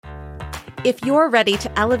If you're ready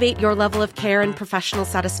to elevate your level of care and professional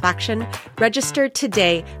satisfaction, register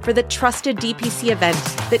today for the trusted DPC event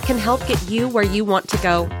that can help get you where you want to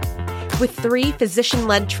go. With 3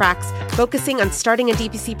 physician-led tracks focusing on starting a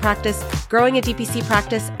DPC practice, growing a DPC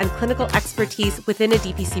practice, and clinical expertise within a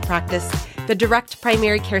DPC practice, the Direct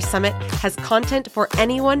Primary Care Summit has content for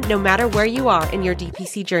anyone, no matter where you are in your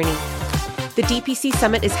DPC journey. The DPC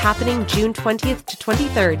Summit is happening June 20th to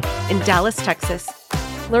 23rd in Dallas, Texas.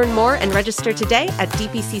 Learn more and register today at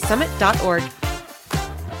dpcsummit.org.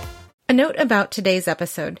 A note about today's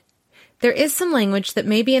episode. There is some language that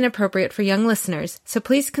may be inappropriate for young listeners, so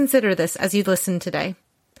please consider this as you listen today.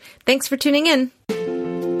 Thanks for tuning in.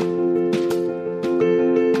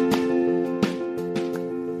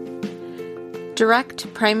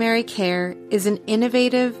 Direct primary care is an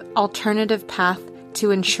innovative, alternative path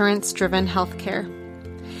to insurance-driven healthcare.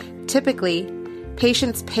 Typically,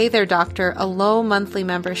 patients pay their doctor a low monthly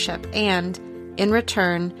membership and, in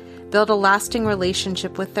return, build a lasting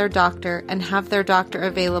relationship with their doctor and have their doctor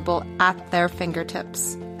available at their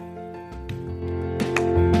fingertips.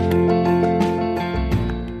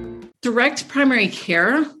 Direct primary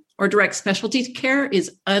care or direct specialty care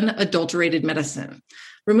is unadulterated medicine.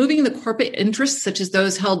 Removing the corporate interests, such as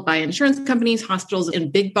those held by insurance companies, hospitals,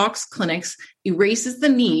 and big box clinics, erases the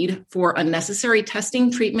need for unnecessary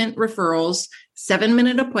testing, treatment, referrals,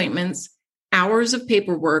 7-minute appointments, hours of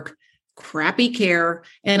paperwork, crappy care,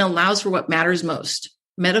 and allows for what matters most,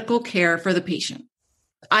 medical care for the patient.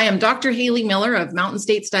 I am Dr. Haley Miller of Mountain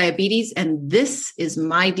States Diabetes, and this is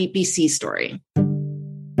my DPC story.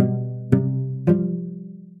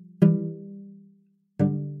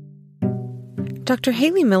 Dr.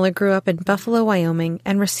 Haley Miller grew up in Buffalo, Wyoming,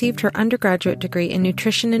 and received her undergraduate degree in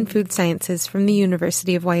nutrition and food sciences from the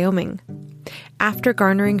University of Wyoming. After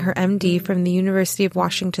garnering her MD from the University of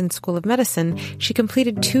Washington School of Medicine, she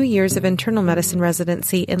completed 2 years of internal medicine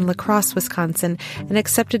residency in La Crosse, Wisconsin, and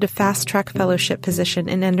accepted a fast-track fellowship position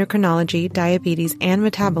in endocrinology, diabetes, and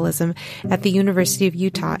metabolism at the University of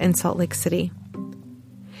Utah in Salt Lake City.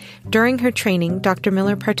 During her training, Dr.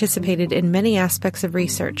 Miller participated in many aspects of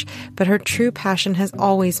research, but her true passion has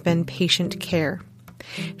always been patient care.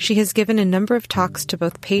 She has given a number of talks to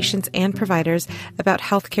both patients and providers about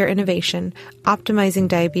healthcare innovation, optimizing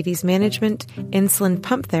diabetes management, insulin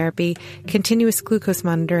pump therapy, continuous glucose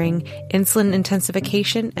monitoring, insulin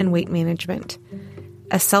intensification, and weight management.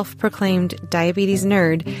 A self-proclaimed diabetes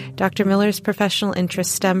nerd, Dr. Miller's professional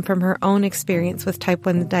interests stem from her own experience with type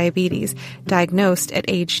 1 diabetes, diagnosed at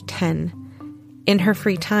age 10. In her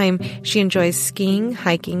free time, she enjoys skiing,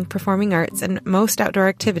 hiking, performing arts, and most outdoor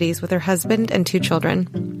activities with her husband and 2 children.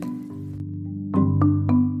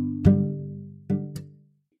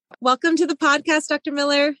 Welcome to the podcast, Dr.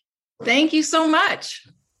 Miller. Thank you so much.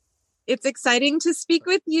 It's exciting to speak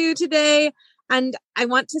with you today. And I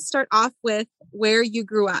want to start off with where you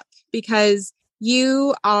grew up, because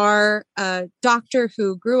you are a doctor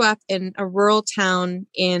who grew up in a rural town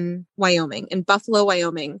in Wyoming, in Buffalo,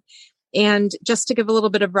 Wyoming. And just to give a little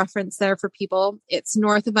bit of reference there for people, it's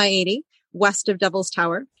north of I-80, west of Devil's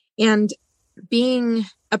Tower. And being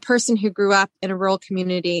a person who grew up in a rural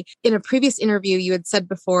community, in a previous interview, you had said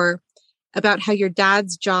before about how your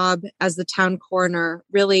dad's job as the town coroner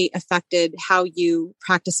really affected how you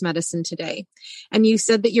practice medicine today. And you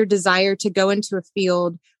said that your desire to go into a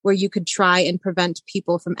field where you could try and prevent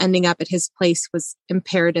people from ending up at his place was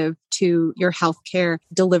imperative to your healthcare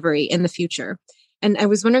delivery in the future. And I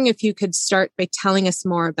was wondering if you could start by telling us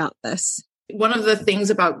more about this. One of the things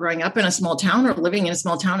about growing up in a small town or living in a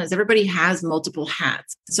small town is everybody has multiple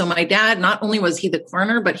hats. So my dad, not only was he the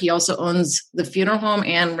coroner, but he also owns the funeral home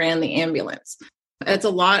and ran the ambulance. It's a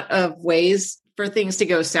lot of ways for things to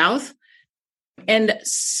go south. And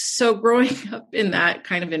so growing up in that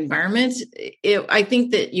kind of environment, I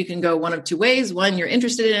think that you can go one of 2 ways. One, you're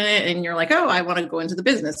interested in it and you're like, oh, I want to go into the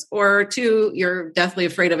business. Or 2, you're deathly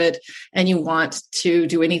afraid of it and you want to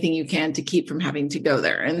do anything you can to keep from having to go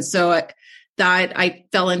there. And so that I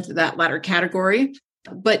fell into that latter category.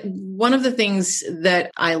 But one of the things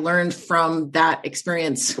that I learned from that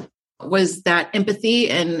experience was that empathy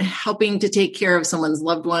and helping to take care of someone's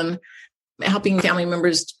loved one, helping family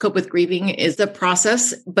members cope with grieving is the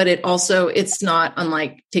process, but it's not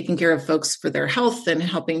unlike taking care of folks for their health and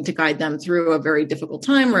helping to guide them through a very difficult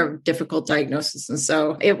time or a difficult diagnosis. And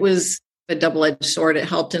so it was a double-edged sword. It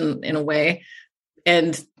helped in a way.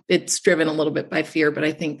 And it's driven a little bit by fear, but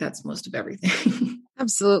I think that's most of everything.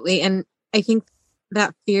 Absolutely. And I think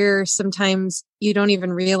that fear, sometimes you don't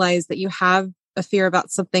even realize that you have a fear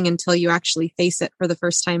about something until you actually face it for the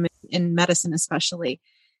first time in medicine, especially.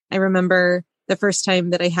 I remember the first time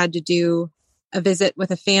that I had to do a visit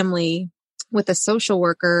with a family with a social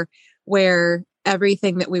worker where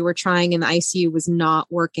everything that we were trying in the ICU was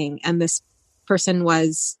not working, and this person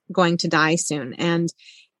was going to die soon. And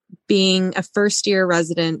being a first year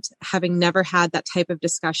resident, having never had that type of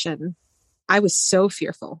discussion, I was so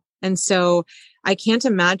fearful. And so I can't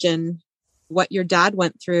imagine what your dad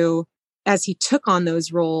went through as he took on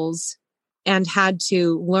those roles and had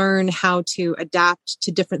to learn how to adapt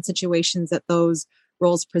to different situations that those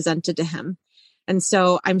roles presented to him. And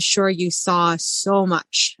so I'm sure you saw so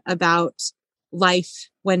much about life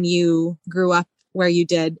when you grew up where you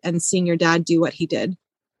did and seeing your dad do what he did.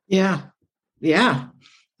 Yeah. Yeah.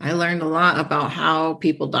 I learned a lot about how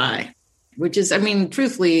people die, which is, I mean,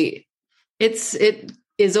 truthfully, it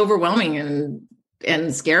is overwhelming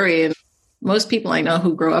and scary. And most people I know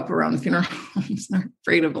who grow up around funeral homes are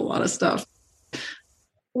afraid of a lot of stuff.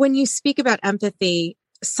 When you speak about empathy,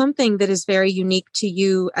 something that is very unique to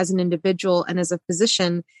you as an individual and as a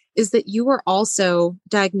physician is that you were also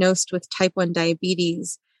diagnosed with type 1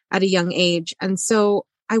 diabetes at a young age. And so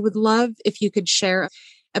I would love if you could share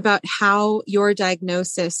about how your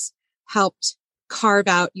diagnosis helped carve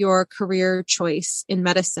out your career choice in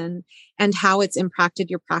medicine and how it's impacted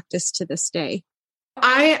your practice to this day.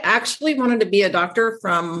 I actually wanted to be a doctor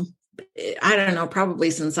from, I don't know,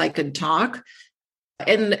 probably since I could talk.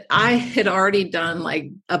 And I had already done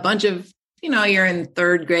like a bunch of, you're in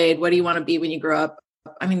third grade. What do you want to be when you grow up?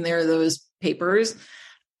 I mean, there are those papers,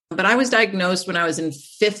 but I was diagnosed when I was in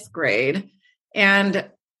fifth grade. And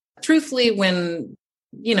truthfully, when,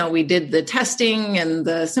 we did the testing and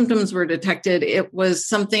the symptoms were detected, it was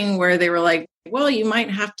something where they were like, well, you might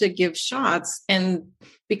have to give shots. And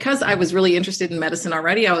because I was really interested in medicine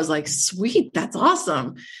already, I was like, sweet, that's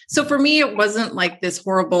awesome. So for me, it wasn't like this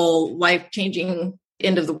horrible life-changing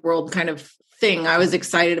end of the world kind of thing. I was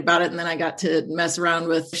excited about it. And then I got to mess around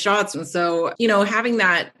with shots. And so, having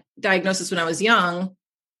that diagnosis when I was young,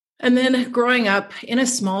 and then growing up in a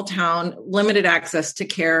small town, limited access to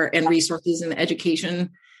care and resources and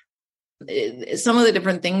education, some of the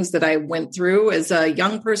different things that I went through as a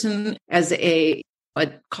young person, as a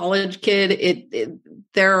college kid,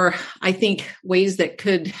 there are, I think, ways that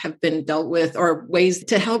could have been dealt with or ways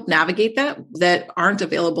to help navigate that aren't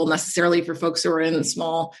available necessarily for folks who are in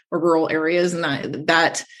small or rural areas. And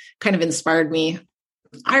that kind of inspired me.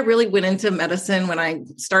 I really went into medicine when I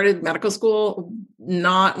started medical school,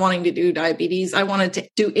 not wanting to do diabetes. I wanted to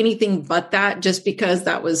do anything but that just because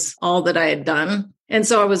that was all that I had done. And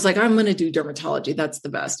so I was like, I'm going to do dermatology. That's the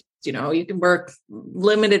best. You can work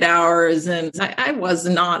limited hours. And I was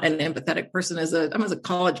not an empathetic person I was a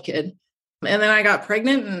college kid. And then I got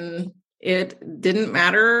pregnant and it didn't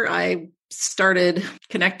matter. I started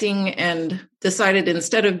connecting and decided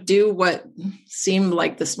instead of do what seemed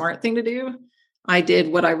like the smart thing to do, I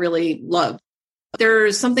did what I really loved.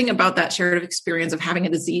 There's something about that shared experience of having a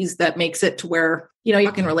disease that makes it to where,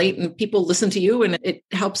 you can relate and people listen to you, and it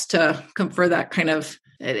helps to confer that kind of,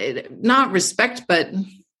 not respect, but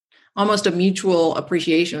almost a mutual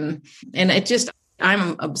appreciation. And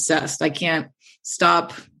I'm obsessed. I can't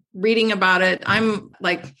stop reading about it. I'm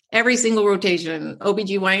like every single rotation,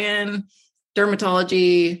 OBGYN,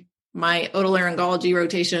 dermatology, my otolaryngology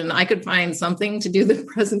rotation, I could find something to do the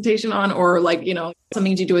presentation on, or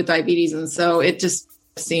something to do with diabetes. And so it just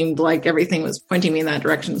seemed like everything was pointing me in that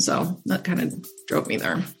direction. So that kind of drove me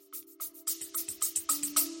there.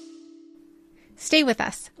 Stay with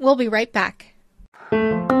us. We'll be right back.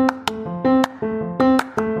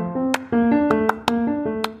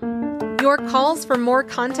 Your calls for more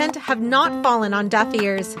content have not fallen on deaf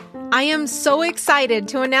ears. I am so excited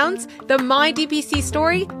to announce the My DPC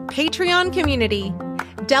Story Patreon community.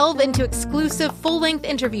 Delve into exclusive full-length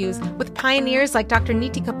interviews with pioneers like Dr.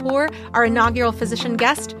 Niti Kapoor, our inaugural physician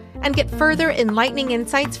guest, and get further enlightening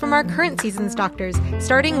insights from our current season's doctors,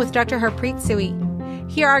 starting with Dr. Harpreet Sui.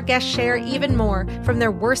 Hear our guests share even more, from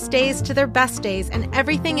their worst days to their best days and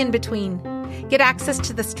everything in between. Get access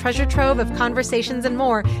to this treasure trove of conversations and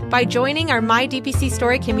more by joining our My DPC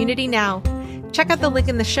Story community now. Check out the link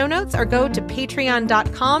in the show notes or go to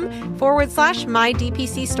patreon.com/My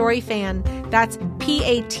DPC Story Fan. That's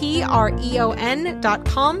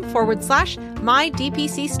patreon.com/My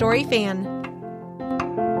DPC Story Fan.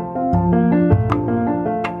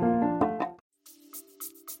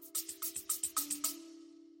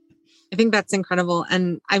 I think that's incredible.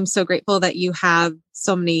 And I'm so grateful that you have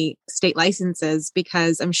so many state licenses,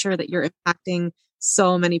 because I'm sure that you're impacting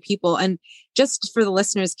so many people. And just for the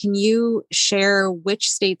listeners, can you share which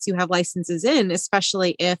states you have licenses in,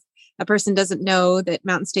 especially if a person doesn't know that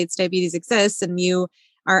Mountain States Diabetes exists and you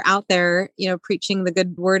are out there, preaching the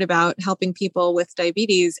good word about helping people with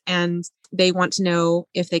diabetes, and they want to know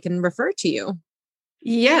if they can refer to you.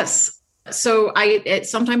 Yes. So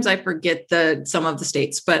sometimes I forget some of the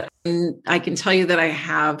states, but I can tell you that I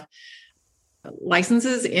have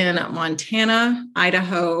licenses in Montana,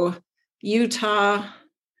 Idaho, Utah,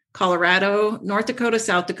 Colorado, North Dakota,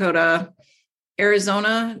 South Dakota,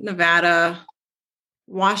 Arizona, Nevada,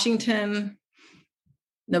 Washington,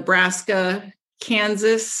 Nebraska,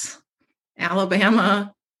 Kansas,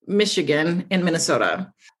 Alabama, Michigan, and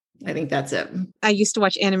Minnesota. I think that's it. I used to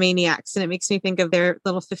watch Animaniacs, and it makes me think of their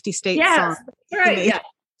little 50 state song. Right. Yeah,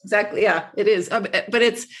 exactly. Yeah, it is.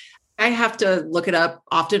 But I have to look it up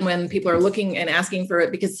often when people are looking and asking for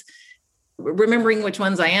it, because remembering which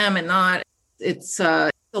ones I am and not, it's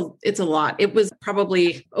a lot. It was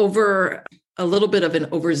probably over a little bit of an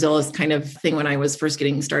overzealous kind of thing when I was first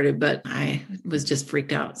getting started, but I was just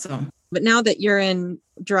freaked out. But now that you're in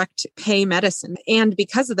direct pay medicine, and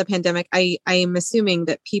because of the pandemic, I am assuming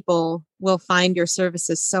that people will find your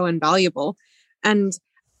services so invaluable. And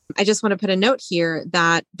I just want to put a note here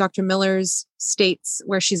that Dr. Miller's states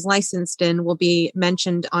where she's licensed in will be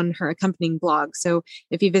mentioned on her accompanying blog. So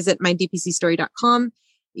if you visit mydpcstory.com,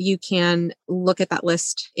 you can look at that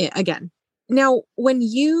list again. Now, when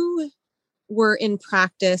you were in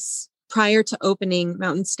practice prior to opening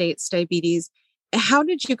Mountain States Diabetes, how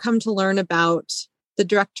did you come to learn about the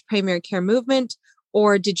direct primary care movement,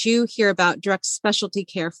 or did you hear about direct specialty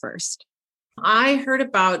care first? I heard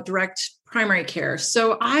about direct primary care.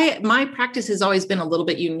 So my practice has always been a little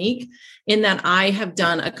bit unique in that I have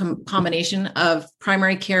done a combination of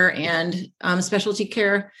primary care and specialty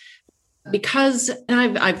care, because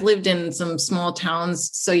I've lived in some small towns.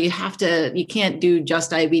 So you can't do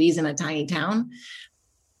just diabetes in a tiny town,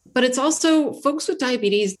 but it's also folks with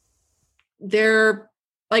diabetes. They're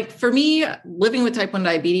like, for me, living with type 1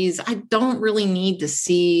 diabetes, I don't really need to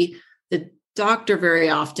see the doctor very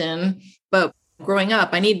often, but growing up,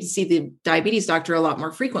 I need to see the diabetes doctor a lot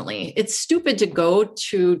more frequently. It's stupid to go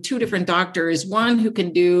to two different doctors, one who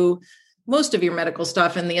can do most of your medical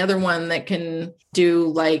stuff and the other one that can do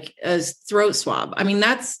like a throat swab. I mean,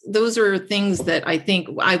 those are things that I think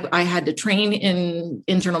I had to train in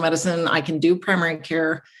internal medicine. I can do primary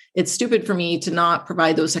care. It's stupid for me to not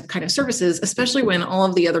provide those kind of services, especially when all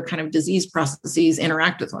of the other kind of disease processes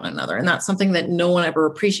interact with one another. And that's something that no one ever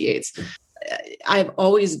appreciates. I've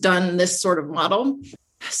always done this sort of model.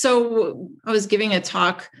 So I was giving a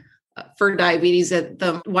talk for diabetes at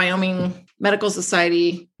the Wyoming Medical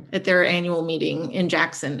Society at their annual meeting in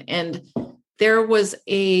Jackson. And there was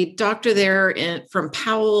a doctor there from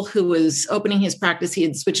Powell who was opening his practice. He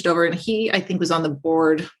had switched over, and he, I think, was on the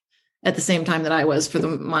board at the same time that I was for the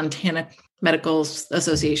Montana Medical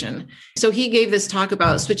Association. So he gave this talk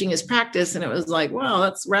about switching his practice, and it was like, wow,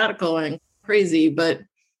 that's radical and crazy, but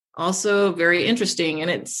also very interesting. And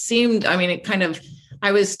it seemed,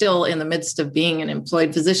 I was still in the midst of being an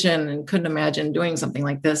employed physician and couldn't imagine doing something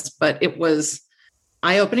like this, but it was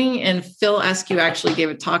eye-opening. And Phil Askew actually gave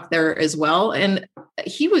a talk there as well. And I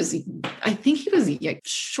think he was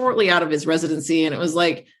shortly out of his residency. And it was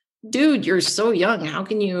like, dude, you're so young. How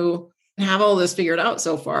can you have all this figured out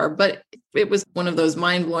so far? But it was one of those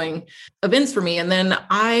mind-blowing events for me. And then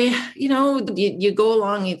you go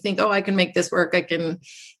along, you think, oh, I can make this work. I can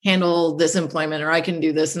handle this employment, or I can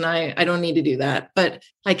do this. And I don't need to do that. But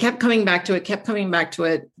I kept coming back to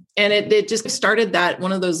it. And it just started that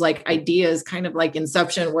one of those like ideas, kind of like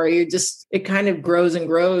Inception, where it kind of grows and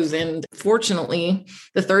grows. And fortunately,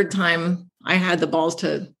 the third time I had the balls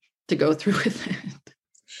to go through with it.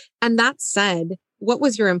 And that said, what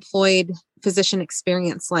was your employed physician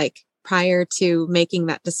experience like prior to making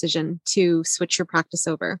that decision to switch your practice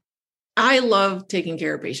over? I love taking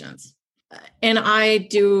care of patients. And I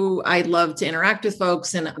love to interact with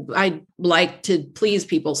folks, and I like to please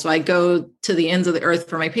people. So I go to the ends of the earth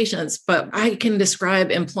for my patients, but I can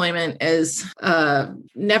describe employment as a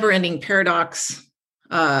never-ending paradox,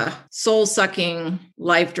 soul-sucking,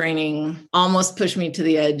 life-draining, almost pushed me to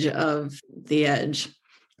the edge of the edge.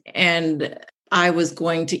 And I was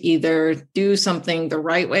going to either do something the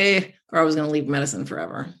right way, or I was going to leave medicine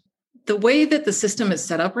forever. The way that the system is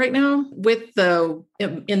set up right now with the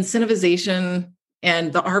incentivization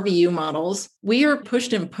and the RVU models, we are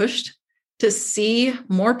pushed to see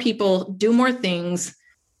more people do more things.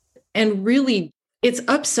 And really, it's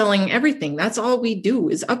upselling everything. That's all we do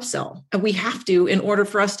is upsell. And we have to in order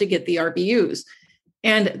for us to get the RVUs.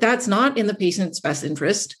 And that's not in the patient's best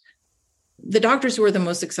interest. The doctors who are the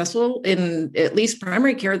most successful in at least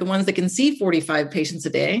primary care are the ones that can see 45 patients a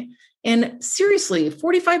day. And seriously,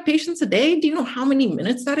 45 patients a day, do you know how many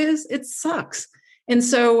minutes that is? It sucks. And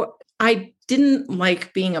so I didn't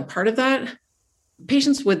like being a part of that.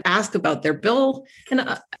 Patients would ask about their bill,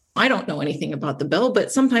 and I don't know anything about the bill,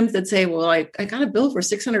 but sometimes they'd say, well, I got a bill for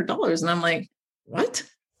 $600. And I'm like, what?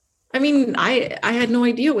 I mean, I had no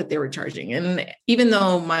idea what they were charging. And even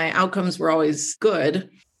though my outcomes were always good,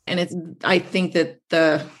 and I think that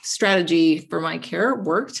the strategy for my care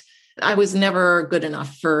worked, I was never good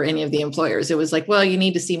enough for any of the employers. It was like, well, you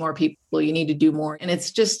need to see more people, you need to do more. And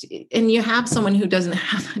it's just, and you have someone who doesn't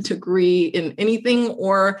have a degree in anything,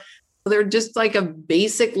 or they're just like a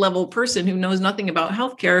basic level person who knows nothing about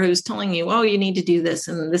healthcare, who's telling you, oh, you need to do this,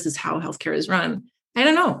 and this is how healthcare is run. I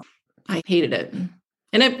don't know. I hated it.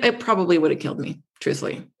 And it probably would have killed me,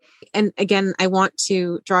 truthfully. And again, I want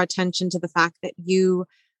to draw attention to the fact that you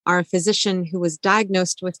are a physician who was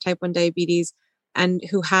diagnosed with type 1 diabetes and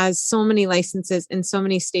who has so many licenses in so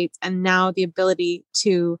many states, and now the ability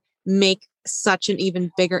to make such an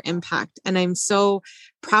even bigger impact. And I'm so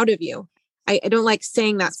proud of you. I don't like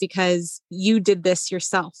saying that's because you did this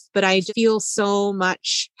yourself, but I feel so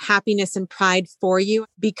much happiness and pride for you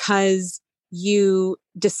because you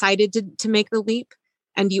decided to make the leap.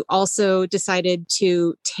 And you also decided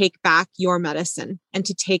to take back your medicine and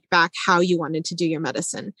to take back how you wanted to do your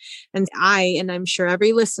medicine. And I'm sure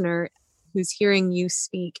every listener who's hearing you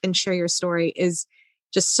speak and share your story is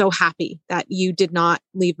just so happy that you did not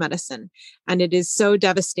leave medicine. And it is so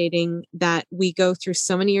devastating that we go through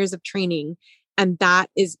so many years of training, and that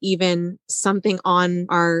is even something on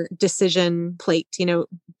our decision plate. You know,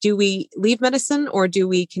 do we leave medicine, or do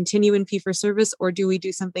we continue in fee for service, or do we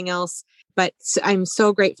do something else? But I'm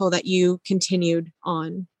so grateful that you continued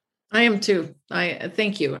on. I am too. I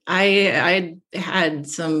thank you. I had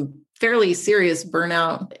some fairly serious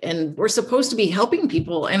burnout, and we're supposed to be helping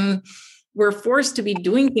people, and we're forced to be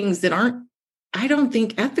doing things that aren't, I don't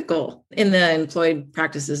think, ethical in the employed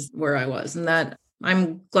practices where I was. And that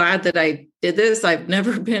I'm glad that I did this. I've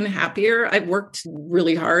never been happier. I've worked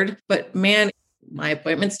really hard, but man, my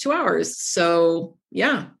appointment's 2 hours. So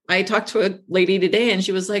yeah, I talked to a lady today and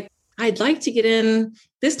she was like, I'd like to get in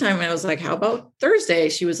this time. And I was like, how about Thursday?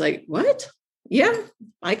 She was like, what? Yeah,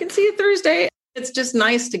 I can see it Thursday. It's just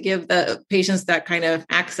nice to give the patients that kind of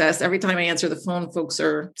access. Every time I answer the phone, folks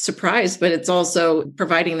are surprised, but it's also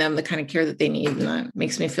providing them the kind of care that they need. And that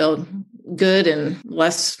makes me feel good and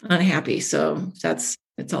less unhappy. So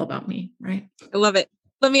it's all about me, right? I love it.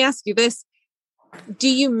 Let me ask you this. Do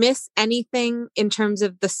you miss anything in terms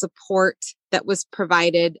of the support that was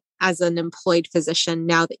provided as an employed physician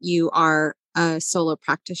now that you are a solo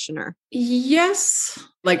practitioner? Yes.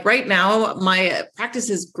 Like right now, my practice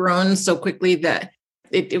has grown so quickly that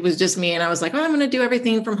it was just me. And I was like, oh, I'm going to do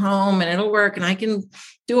everything from home and it'll work. And I can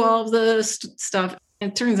do all of the stuff.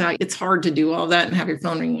 It turns out it's hard to do all that and have your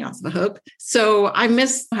phone ringing off the hook. So I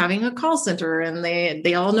miss having a call center, and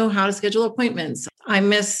they all know how to schedule appointments. I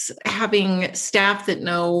miss having staff that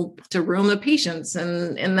know to room the patients,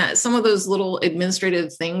 and that some of those little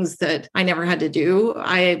administrative things that I never had to do.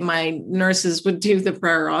 My nurses would do the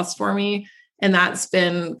prior auths for me. And that's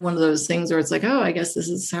been one of those things where it's like, oh, I guess this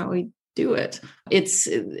is how we do it. It's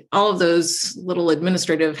all of those little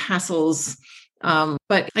administrative hassles.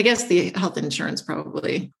 But I guess the health insurance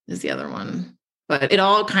probably is the other one. But it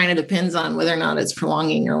all kind of depends on whether or not it's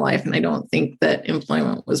prolonging your life. And I don't think that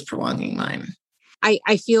employment was prolonging mine.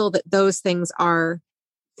 I feel that those things are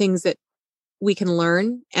things that we can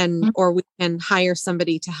learn or we can hire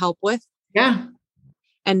somebody to help with. Yeah.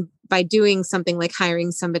 And by doing something like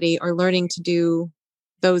hiring somebody or learning to do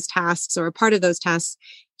those tasks or a part of those tasks,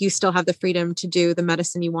 you still have the freedom to do the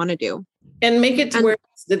medicine you want to do. And make it to where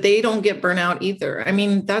that they don't get burnout either. I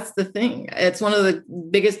mean, that's the thing. It's one of the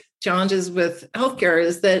biggest challenges with healthcare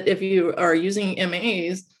is that if you are using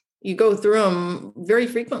MAs, you go through them very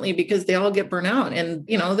frequently because they all get burnout, and,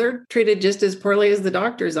 they're treated just as poorly as the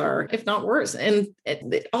doctors are, if not worse. And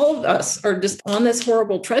all of us are just on this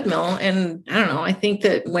horrible treadmill. And I don't know, I think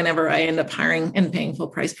that whenever I end up hiring and paying full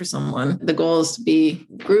price for someone, the goal is to be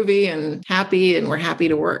groovy and happy, and we're happy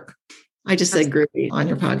to work. I just said groovy on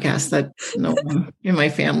your podcast. That no one in my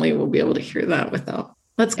family will be able to hear that without.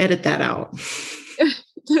 Let's edit that out.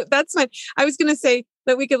 That's fine. I was going to say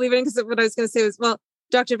that we could leave it in, because what I was going to say was, well,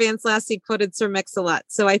 Dr. Vance Lassie quoted Sir Mix-a-Lot.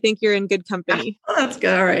 So I think you're in good company. Oh, that's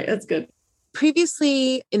good. All right. That's good.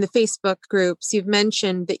 Previously in the Facebook groups, you've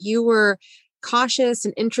mentioned that you were cautious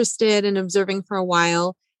and interested in observing for a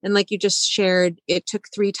while. And like you just shared, it took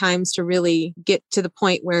 3 times to really get to the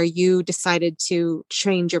point where you decided to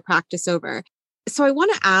change your practice over. So I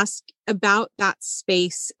want to ask about that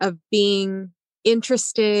space of being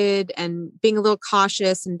interested and being a little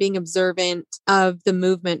cautious and being observant of the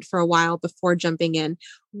movement for a while before jumping in.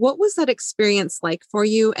 What was that experience like for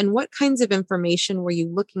you? And what kinds of information were you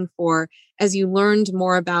looking for as you learned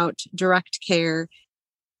more about direct care?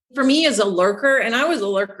 For me as a lurker, and I was a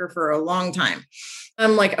lurker for a long time,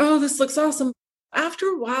 I'm like, oh, this looks awesome. After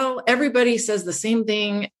a while, everybody says the same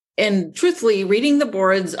thing. And truthfully, reading the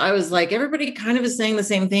boards, I was like, everybody kind of is saying the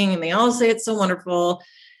same thing. And they all say it's so wonderful.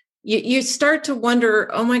 You start to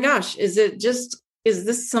wonder, oh my gosh, is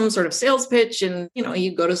this some sort of sales pitch? And,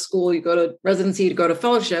 you go to school, you go to residency, you go to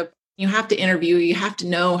fellowship, you have to interview, you have to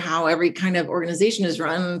know how every kind of organization is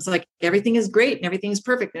run. It's like, everything is great and everything's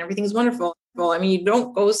perfect and everything's wonderful. Well, I mean, you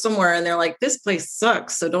don't go somewhere and they're like, this place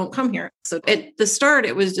sucks, so don't come here. So at the start,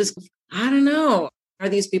 it was just, I don't know, are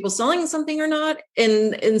these people selling something or not?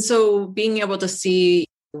 And so being able to see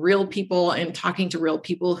real people and talking to real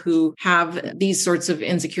people who have these sorts of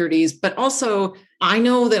insecurities, but also I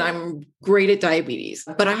know that I'm great at diabetes,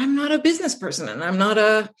 but I'm not a business person and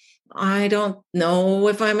I don't know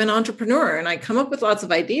if I'm an entrepreneur, and I come up with lots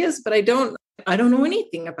of ideas, but I don't know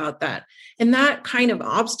anything about that. And that kind of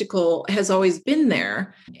obstacle has always been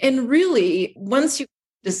there. And really, once you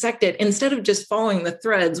dissect it, instead of just following the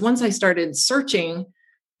threads, once I started searching,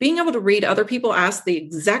 being able to read other people ask the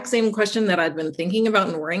exact same question that I'd been thinking about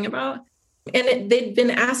and worrying about. And they'd been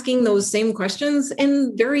asking those same questions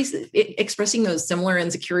and expressing those similar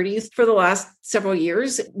insecurities for the last several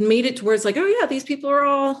years, made it towards like, oh yeah, these people are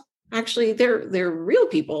all actually, they're real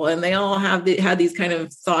people, and they all had these kind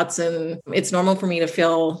of thoughts. And it's normal for me to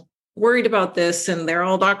feel worried about this. And they're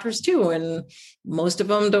all doctors too. And most of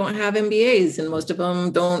them don't have MBAs, and most of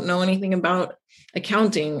them don't know anything about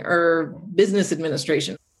accounting or business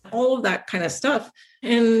administration, all of that kind of stuff.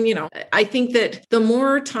 And, I think that the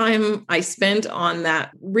more time I spent on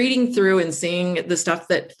that, reading through and seeing the stuff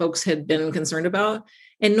that folks had been concerned about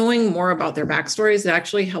and knowing more about their backstories, it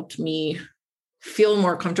actually helped me feel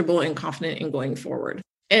more comfortable and confident in going forward,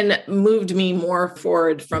 and moved me more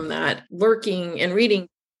forward from that lurking and reading.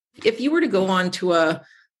 If you were to go on to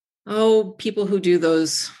people who do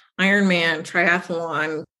those Ironman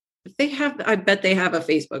triathlon, I bet they have a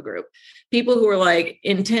Facebook group. People who are like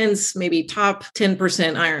intense, maybe top 10%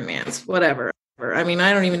 Ironmans, whatever. I mean,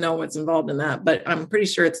 I don't even know what's involved in that, but I'm pretty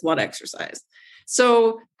sure it's a lot of exercise.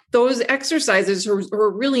 So those exercises who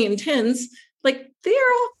are really intense, like they're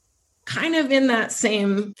all kind of in that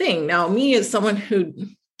same thing. Now, me as someone who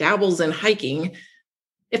dabbles in hiking,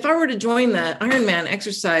 if I were to join the Ironman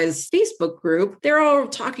exercise Facebook group, they're all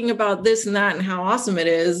talking about this and that and how awesome it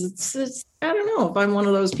is. It's I don't know if I'm one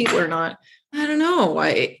of those people or not. I don't know.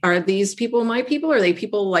 Are these people my people? Are they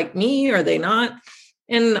people like me? Are they not?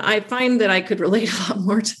 And I find that I could relate a lot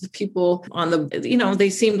more to the people on they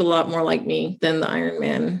seemed a lot more like me than the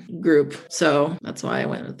Ironman group. So that's why I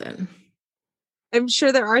went with it. I'm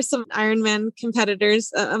sure there are some Ironman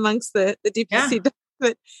competitors amongst the DPC. Yeah.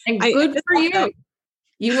 But and good for you.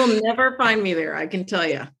 You will never find me there, I can tell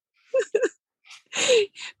you.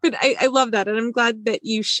 But I love that. And I'm glad that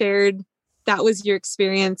you shared that was your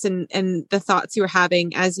experience and the thoughts you were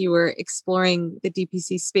having as you were exploring the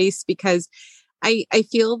DPC space, because I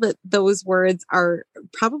feel that those words are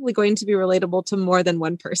probably going to be relatable to more than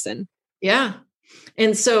one person. Yeah.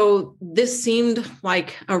 And so this seemed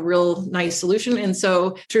like a real nice solution. And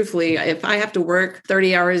so truthfully, if I have to work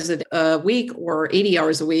 30 hours a week or 80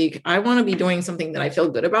 hours a week, I want to be doing something that I feel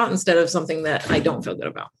good about instead of something that I don't feel good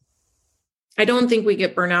about. I don't think we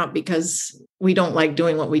get burnout because we don't like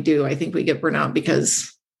doing what we do. I think we get burnout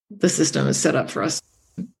because the system is set up for us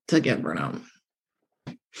to get burnout.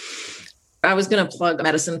 I was going to plug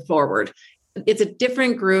Medicine Forward. It's a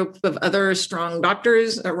different group of other strong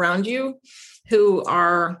doctors around you who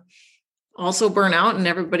are also burnout, and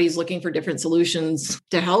everybody's looking for different solutions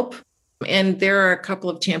to help. And there are a couple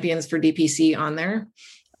of champions for DPC on there.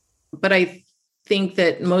 But I think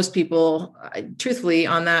that most people, truthfully,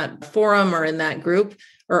 on that forum or in that group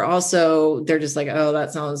are also, they're just like, oh,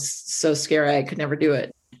 that sounds so scary, I could never do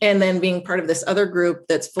it. And then being part of this other group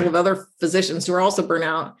that's full of other physicians who are also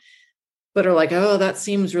burnout, but are like, oh, that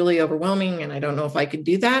seems really overwhelming, and I don't know if I could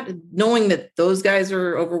do that. Knowing that those guys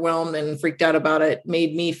are overwhelmed and freaked out about it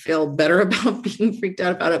made me feel better about being freaked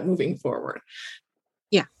out about it moving forward.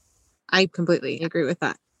 Yeah, I completely agree with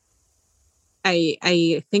that.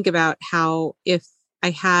 I think about how if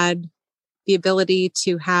I had the ability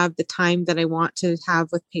to have the time that I want to have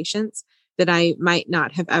with patients, that I might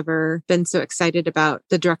not have ever been so excited about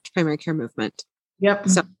the direct primary care movement. Yep.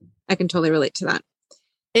 So I can totally relate to that.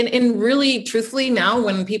 And really, truthfully, now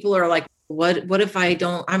when people are like, what if I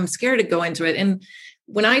don't, I'm scared to go into it. And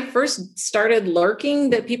when I first started lurking,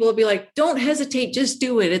 that people would be like, don't hesitate, just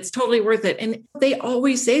do it. It's totally worth it. And they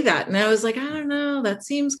always say that. And I was like, I don't know, that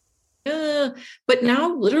seems, but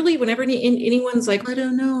now literally whenever anyone's like, I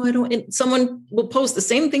don't know, and someone will post the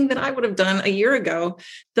same thing that I would have done a year ago.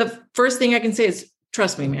 The first thing I can say is,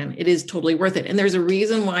 trust me, man, it is totally worth it. And there's a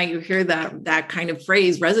reason why you hear that kind of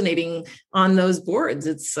phrase resonating on those boards.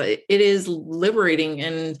 It is liberating.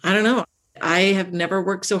 And I don't know, I have never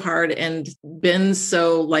worked so hard and been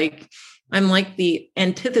so I'm like the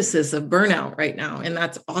antithesis of burnout right now. And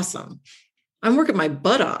that's awesome. I'm working my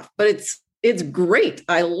butt off, but it's great.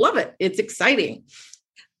 I love it. It's exciting.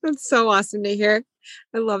 That's so awesome to hear.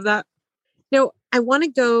 I love that. Now, I want to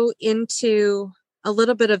go into a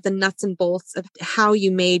little bit of the nuts and bolts of how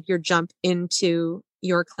you made your jump into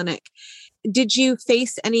your clinic. Did you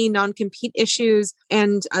face any non-compete issues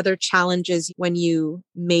and other challenges when you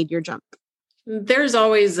made your jump? There's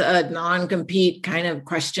always a non-compete kind of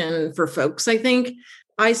question for folks, I think.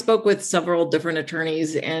 I spoke with several different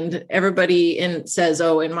attorneys and everybody says,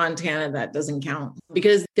 oh, in Montana, that doesn't count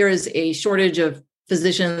because there is a shortage of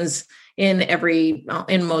physicians in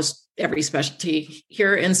most every specialty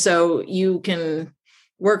here. And so you can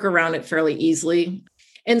work around it fairly easily.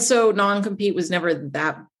 And so non-compete was never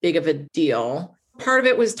that big of a deal. Part of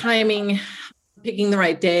it was timing, picking the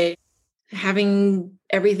right day, having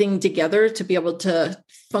everything together to be able to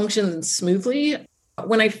function smoothly.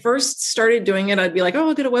 When I first started doing it, I'd be like, oh,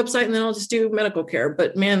 I'll get a website and then I'll just do medical care.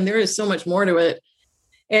 But man, there is so much more to it.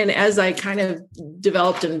 And as I kind of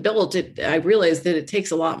developed and built it, I realized that it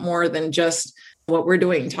takes a lot more than just what we're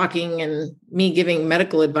doing, talking and me giving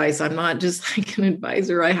medical advice. I'm not just like an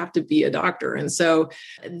advisor. I have to be a doctor. And so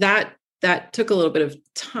that took a little bit of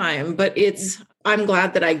time, but I'm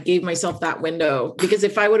glad that I gave myself that window, because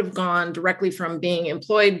if I would have gone directly from being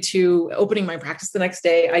employed to opening my practice the next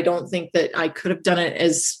day, I don't think that I could have done it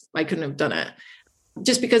as I couldn't have done it,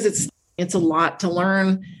 just because it's a lot to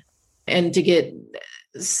learn and to get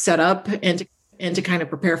set up and to kind of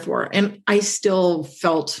prepare for. And I still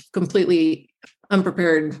felt completely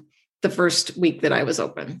unprepared the first week that I was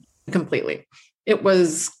open, completely. It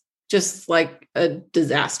was just like a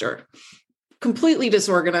disaster, completely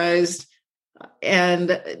disorganized, and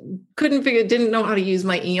didn't know how to use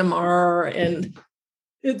my EMR. And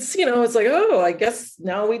it's like, oh, I guess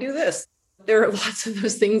now we do this. There are lots of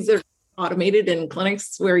those things that are automated in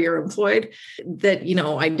clinics where you're employed that,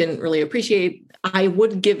 I didn't really appreciate. I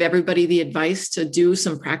would give everybody the advice to do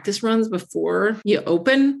some practice runs before you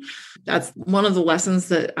open. That's one of the lessons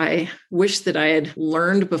that I wish that I had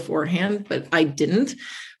learned beforehand, but I didn't.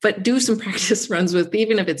 But do some practice runs with,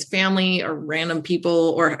 even if it's family or random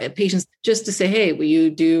people or patients, just to say, hey, will you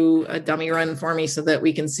do a dummy run for me so that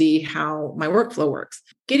we can see how my workflow works?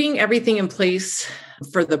 Getting everything in place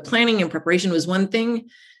for the planning and preparation was one thing,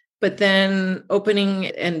 but then opening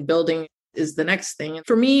and building is the next thing.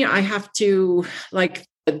 For me, I have to,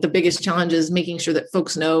 the biggest challenge is making sure that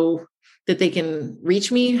folks know that they can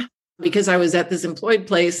reach me, because I was at this employed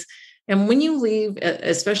place. And when you leave,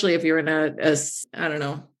 especially if you're in a I don't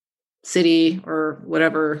know, city or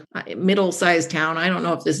whatever, middle-sized town, I don't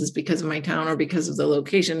know if this is because of my town or because of the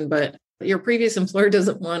location, but your previous employer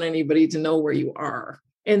doesn't want anybody to know where you are.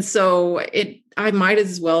 And so I might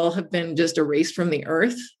as well have been just erased from the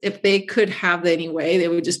earth. If they could have any way, they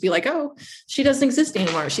would just be like, oh, she doesn't exist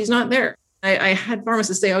anymore. She's not there. I had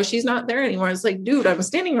pharmacists say, oh, she's not there anymore. It's like, dude, I'm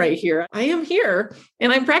standing right here. I am here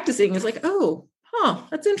and I'm practicing. It's like, oh,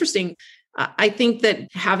 that's interesting. I think that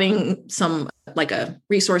having some a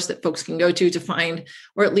resource that folks can go to find,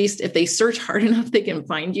 or at least if they search hard enough, they can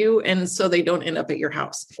find you. And so they don't end up at your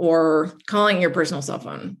house or calling your personal cell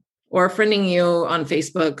phone or friending you on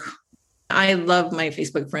Facebook. I love my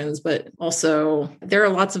Facebook friends, but also there are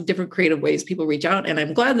lots of different creative ways people reach out. And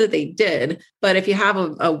I'm glad that they did. But if you have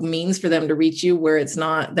a means for them to reach you where it's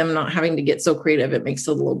not them not having to get so creative, it makes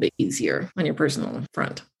it a little bit easier on your personal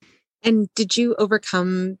front. And did you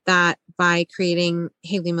overcome that by creating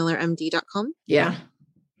HaleyMillerMD.com? Yeah,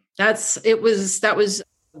 that was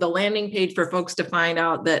the landing page for folks to find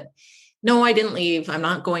out that, no, I didn't leave. I'm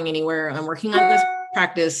not going anywhere. I'm working on this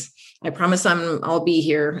practice. I promise I'll be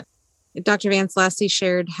here. Dr. Vance lastly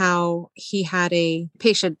shared how he had a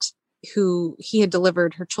patient who he had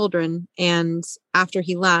delivered her children. And after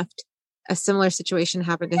he left, a similar situation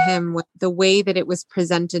happened to him. The way that it was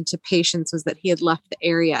presented to patients was that he had left the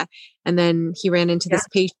area. And then he ran into this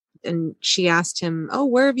patient and she asked him, oh,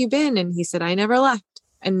 where have you been? And he said, I never left.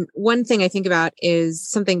 And one thing I think about is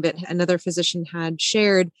something that another physician had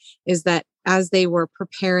shared is that as they were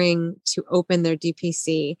preparing to open their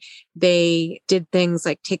DPC, they did things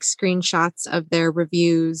like take screenshots of their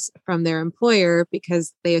reviews from their employer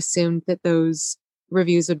because they assumed that those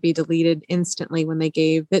reviews would be deleted instantly when they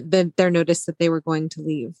gave their notice that they were going to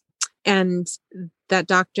leave. And that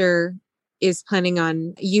doctor is planning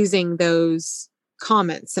on using those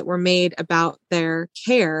comments that were made about their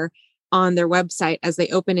care on their website as they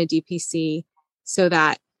open a DPC so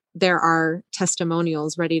that there are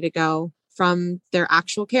testimonials ready to go from their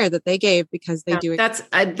actual care that they gave because they do it.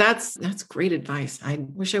 That's great advice. I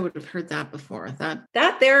wish I would have heard that before.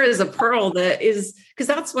 That there is a pearl that is, because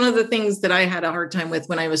that's one of the things that I had a hard time with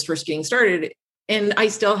when I was first getting started. And I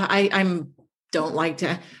don't want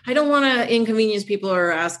to inconvenience people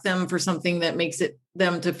or ask them for something that makes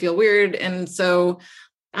them to feel weird. And so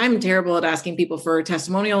I'm terrible at asking people for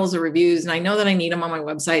testimonials or reviews. And I know that I need them on my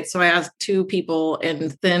website. So I asked 2 people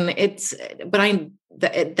and then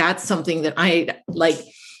that's something that I like.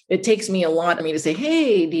 It takes me a lot of me to say,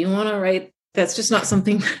 hey, do you want to write? That's just not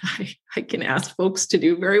something I can ask folks to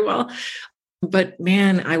do very well. But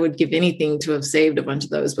man, I would give anything to have saved a bunch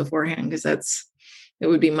of those beforehand because it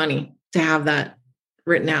would be money to have that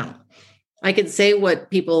written out. I could say what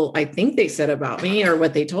people, I think they said about me or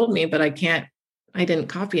what they told me, but I didn't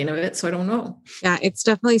copy any of it. So I don't know. Yeah, it's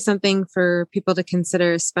definitely something for people to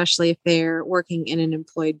consider, especially if they're working in an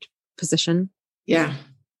employed position. Yeah.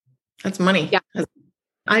 That's money. Yeah.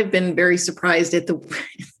 I've been very surprised at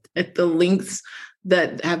the lengths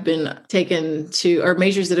that have been taken or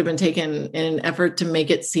measures that have been taken in an effort to make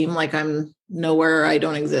it seem like I'm nowhere, I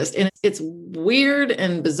don't exist. And it's weird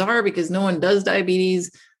and bizarre because no one does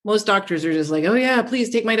diabetes. Most doctors are just like, oh yeah, please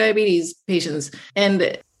take my diabetes patients.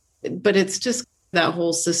 But it's just that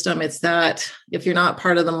whole system. It's that if you're not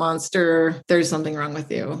part of the monster, there's something wrong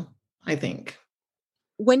with you, I think.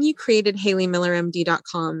 When you created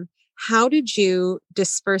HaleyMillerMD.com, how did you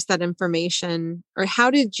disperse that information or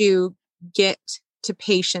how did you get to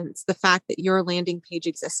patients the fact that your landing page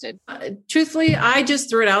existed? Truthfully, I just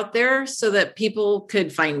threw it out there so that people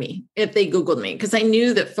could find me if they Googled me, because I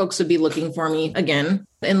knew that folks would be looking for me again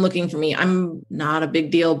and looking for me. I'm not a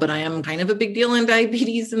big deal, but I am kind of a big deal in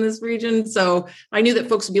diabetes in this region. So I knew that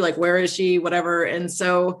folks would be like, where is she? Whatever. And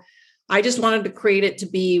so I just wanted to create it to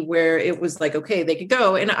be where it was like, okay, they could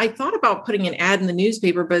go. And I thought about putting an ad in the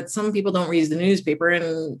newspaper, but some people don't read the newspaper.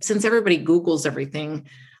 And since everybody Googles everything,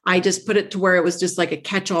 I just put it to where it was just like a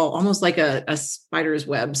catch-all, almost like a spider's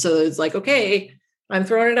web. So it's like, okay, I'm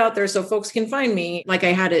throwing it out there so folks can find me. Like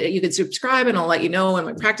I had it, you could subscribe and I'll let you know when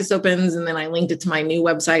my practice opens. And then I linked it to my new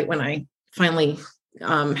website when I finally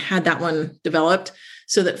had that one developed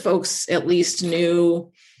so that folks at least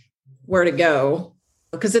knew where to go.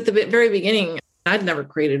 Because at the very beginning, I'd never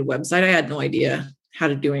created a website. I had no idea how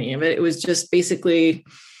to do any of it. It was just basically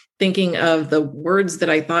thinking of the words that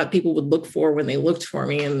I thought people would look for when they looked for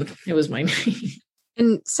me. And it was my name.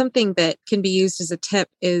 And something that can be used as a tip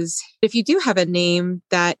is if you do have a name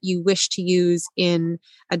that you wish to use in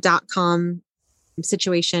a .com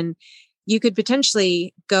situation, you could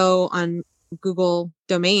potentially go on Google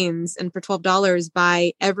Domains and for $12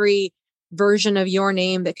 buy every version of your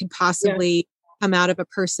name that could possibly come out of a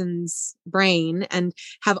person's brain and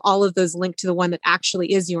have all of those linked to the one that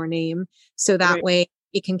actually is your name. So that way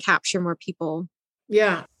it can capture more people.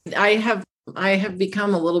 Yeah. I have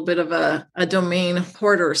become a little bit of a domain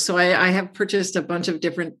hoarder. So I have purchased a bunch of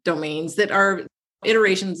different domains that are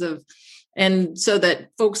iterations of, and so that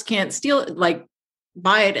folks can't steal it, like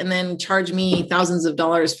buy it and then charge me thousands of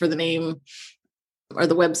dollars for the name or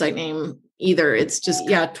the website name either. It's just,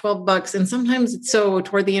 $12. And sometimes it's so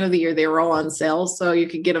toward the end of the year, they were all on sale. So you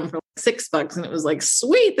could get them for like $6 and it was like,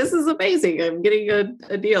 sweet, this is amazing. I'm getting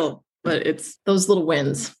a deal, but it's those little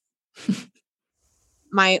wins.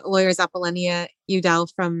 My lawyer is Apollonia Udell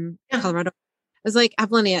from Colorado. I was like,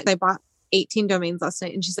 Apollonia, I bought 18 domains last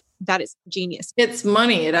night. And she said, that is genius. It's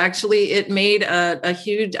money. It made a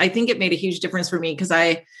huge difference for me because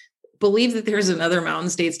I believe that there's another Mountain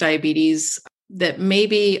States Diabetes that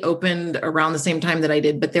maybe opened around the same time that I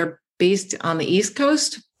did, but they're based on the East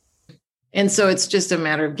Coast. And so it's just a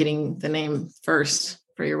matter of getting the name first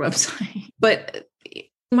for your website. But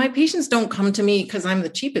my patients don't come to me because I'm the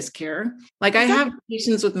cheapest care. Like I have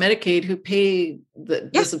patients with Medicaid who pay the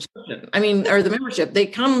subscription. Or the membership. They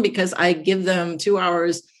come because I give them 2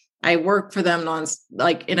 hours. I work for them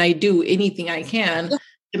and I do anything I can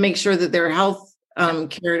to make sure that their health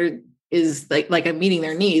care is like I'm meeting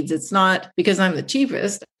their needs. It's not because I'm the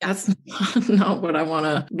cheapest. That's not what I want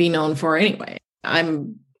to be known for anyway.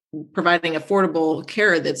 I'm providing affordable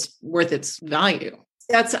care that's worth its value.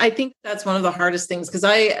 I think that's one of the hardest things, because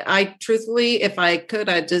I truthfully, if I could,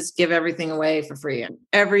 I'd just give everything away for free,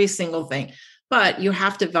 every single thing. But you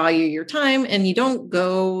have to value your time, and you don't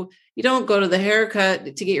go to the haircut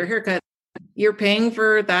to get your haircut. You're paying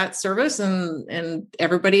for that service, and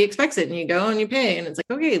everybody expects it, and you go and you pay, and it's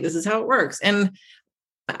like, okay, this is how it works. And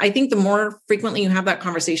I think the more frequently you have that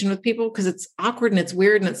conversation with people, because it's awkward and it's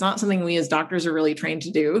weird and it's not something we as doctors are really trained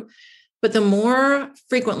to do. But the more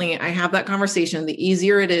frequently I have that conversation, the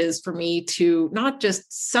easier it is for me to not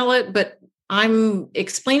just sell it, but I'm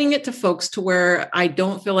explaining it to folks to where I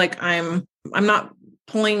don't feel like I'm not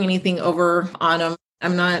pulling anything over on them.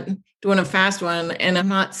 I'm not doing a fast one, and I'm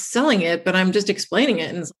not selling it, but I'm just explaining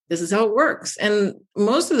it. And this is how it works. And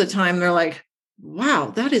most of the time they're like,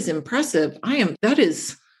 wow, that is impressive. That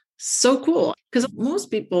is so cool. Because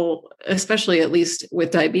most people, especially at least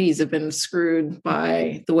with diabetes, have been screwed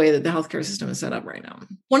by the way that the healthcare system is set up right now.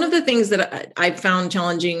 One of the things that I found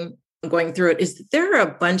challenging going through it is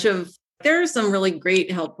that there are some really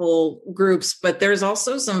great, helpful groups, but there's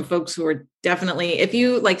also some folks who are definitely,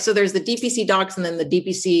 so there's the DPC docs and then the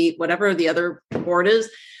DPC, whatever the other board is,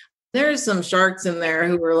 there's some sharks in there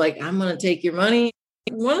who are like, I'm going to take your money.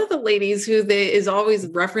 One of the ladies who is always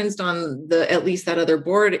referenced on at least that other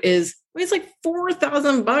board it's like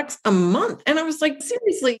 $4,000 a month. And I was like,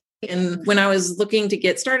 seriously. And when I was looking to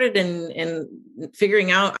get started and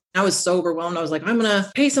figuring out, I was so overwhelmed. I was like, I'm going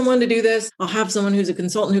to pay someone to do this. I'll have someone who's a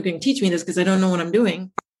consultant who can teach me this, because I don't know what I'm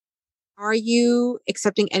doing. Are you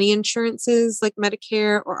accepting any insurances like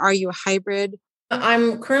Medicare, or are you a hybrid?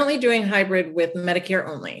 I'm currently doing hybrid with Medicare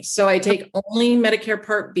only. So I take only Medicare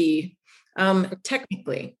Part B.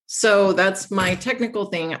 Technically. So that's my technical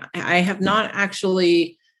thing. I have not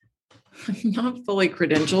actually, I'm not fully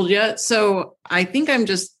credentialed yet. So I think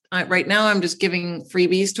right now I'm just giving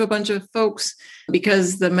freebies to a bunch of folks,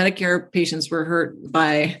 because the Medicare patients were hurt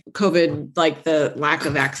by COVID, like the lack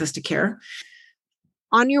of access to care.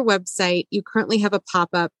 On your website, you currently have a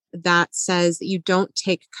pop-up that says that you don't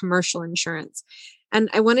take commercial insurance. And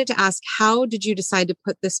I wanted to ask, how did you decide to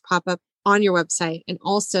put this pop-up on your website? And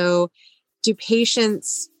also, do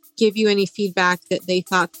patients give you any feedback that they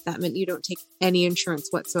thought that meant you don't take any insurance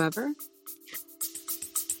whatsoever?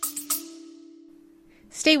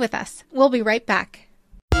 Stay with us. We'll be right back.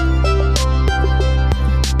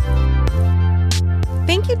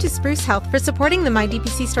 Thank you to Spruce Health for supporting the My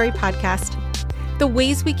DPC Story podcast. The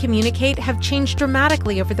ways we communicate have changed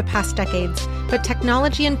dramatically over the past decades, but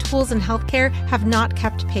technology and tools in healthcare have not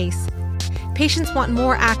kept pace. Patients want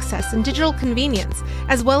more access and digital convenience,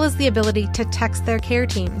 as well as the ability to text their care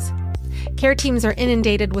teams. Care teams are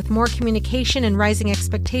inundated with more communication and rising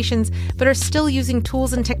expectations, but are still using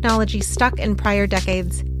tools and technology stuck in prior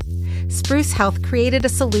decades. Spruce Health created a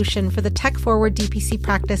solution for the tech-forward DPC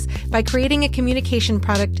practice by creating a communication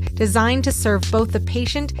product designed to serve both the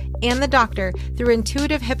patient and the doctor through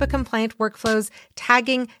intuitive HIPAA-compliant workflows,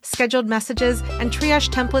 tagging, scheduled messages, and triage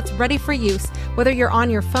templates ready for use, whether you're on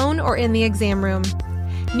your phone or in the exam room.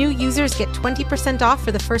 New users get 20% off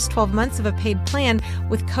for the first 12 months of a paid plan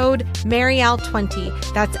with code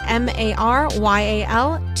MARYAL20. That's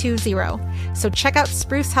MARYAL20. So check out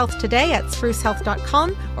Spruce Health today at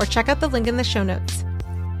sprucehealth.com, or check out the link in the show notes.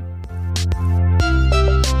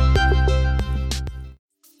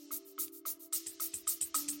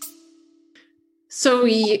 So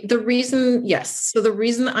the reason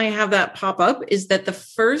I have that pop up is that the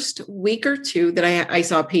first week or two that I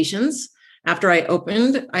saw patients after I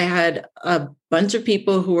opened, I had a bunch of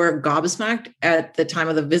people who were gobsmacked at the time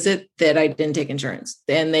of the visit that I didn't take insurance,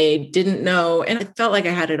 and they didn't know. And it felt like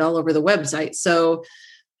I had it all over the website. So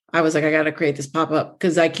I was like, I got to create this pop up,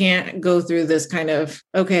 because I can't go through this kind of,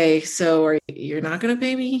 okay, so you're not going to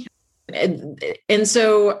pay me. And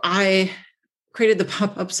so I created the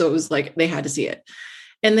pop up. So it was like, they had to see it.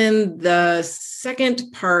 And then the second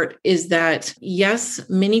part is that, yes,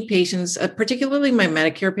 many patients, particularly my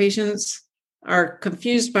Medicare patients, are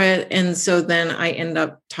confused by it. And so then I end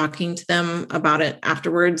up talking to them about it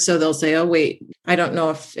afterwards. So they'll say, oh, wait, I don't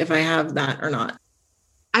know if I have that or not.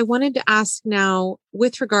 I wanted to ask now,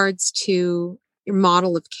 with regards to your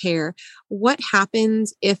model of care, what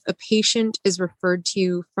happens if a patient is referred to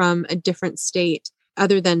you from a different state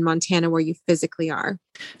other than Montana, where you physically are?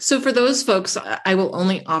 So for those folks, I will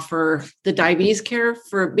only offer the diabetes care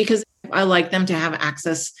because I like them to have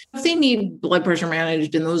access. If they need blood pressure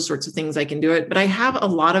managed and those sorts of things, I can do it. But I have a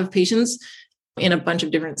lot of patients in a bunch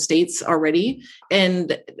of different states already,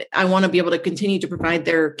 and I want to be able to continue to provide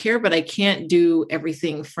their care, but I can't do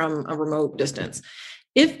everything from a remote distance.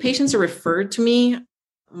 If patients are referred to me,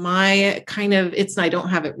 I don't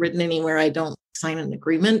have it written anywhere. I don't sign an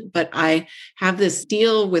agreement, but I have this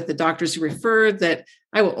deal with the doctors who refer that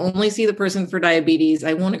I will only see the person for diabetes.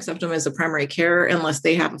 I won't accept them as a primary care unless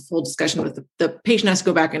they have a full discussion with the patient has to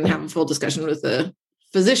go back and have a full discussion with the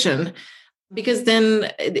physician. Because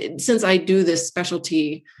then, since I do this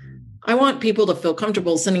specialty, I want people to feel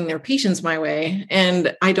comfortable sending their patients my way.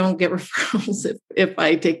 And I don't get referrals if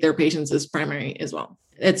I take their patients as primary as well.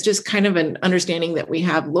 It's just kind of an understanding that we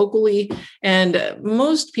have locally. And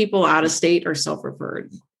most people out of state are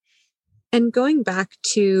self-referred. And going back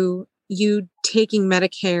to you taking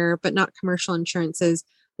Medicare, but not commercial insurances,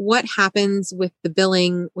 what happens with the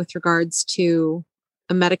billing with regards to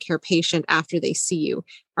a Medicare patient after they see you?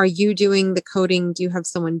 Are you doing the coding? Do you have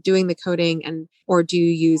someone doing the coding or do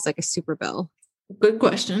you use like a super bill? Good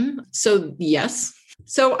question. So yes.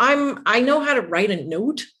 So I know how to write a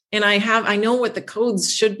note and I know what the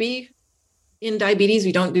codes should be. In diabetes,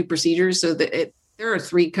 we don't do procedures. So there are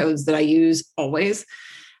 3 codes that I use always.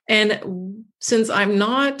 And since I'm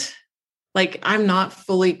not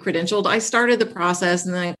fully credentialed, I started the process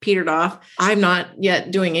and then I petered off. I'm not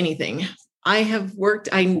yet doing anything. I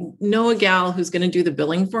know a gal who's going to do the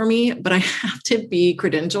billing for me, but I have to be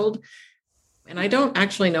credentialed and I don't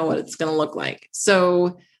actually know what it's going to look like.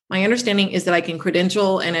 So my understanding is that I can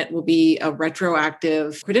credential and it will be a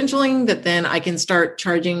retroactive credentialing that then I can start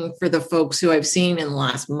charging for the folks who I've seen in the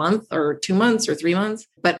last month or 2 months or 3 months.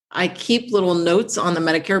 But I keep little notes on the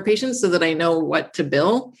Medicare patients so that I know what to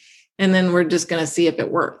bill. And then we're just going to see if it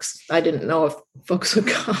works. I didn't know if folks would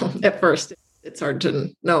come at first. It's hard to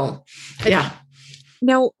know. Yeah.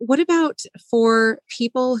 Now, what about for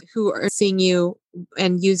people who are seeing you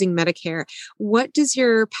and using Medicare? What does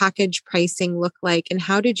your package pricing look like and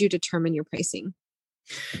how did you determine your pricing?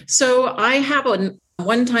 So I have a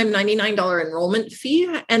one-time $99 enrollment fee,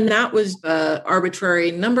 and that was an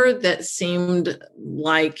arbitrary number that seemed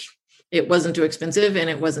like it wasn't too expensive and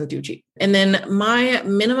it wasn't too cheap. And then my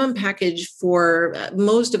minimum package for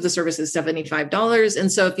most of the service is $75.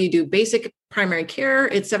 And so if you do basic primary care,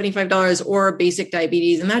 it's $75 or basic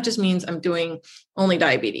diabetes. And that just means I'm doing only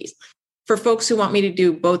diabetes. For folks who want me to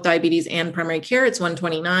do both diabetes and primary care, it's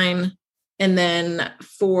 $129. And then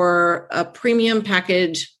for a premium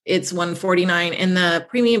package, it's $149. And the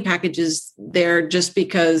premium package is there just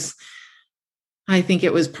because I think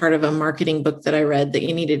it was part of a marketing book that I read that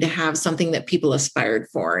you needed to have something that people aspired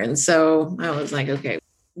for. And so I was like, okay,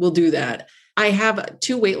 we'll do that. I have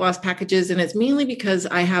 2 weight loss packages, and it's mainly because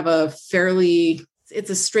I have it's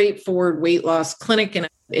a straightforward weight loss clinic, and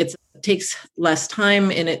it takes less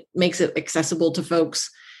time and it makes it accessible to folks.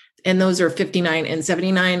 And those are $59 and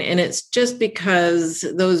 $79. And it's just because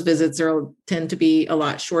those visits tend to be a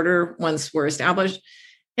lot shorter once we're established.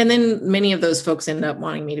 And then many of those folks end up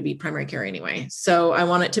wanting me to be primary care anyway. So I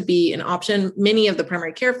want it to be an option. Many of the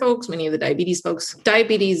primary care folks, many of the diabetes folks,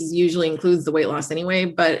 diabetes usually includes the weight loss anyway.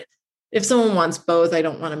 But if someone wants both, I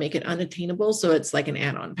don't want to make it unattainable. So it's like an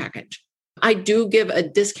add-on package. I do give a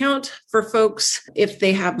discount for folks if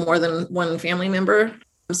they have more than one family member.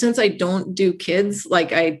 Since I don't do kids,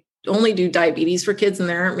 like I only do diabetes for kids, and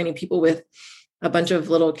there aren't many people with a bunch of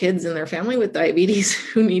little kids in their family with diabetes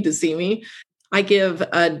who need to see me. I give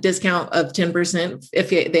a discount of 10% if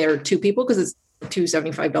they are 2 people, because it's $2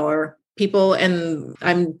 $75 people. And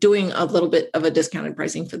I'm doing a little bit of a discounted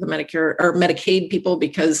pricing for the Medicare or Medicaid people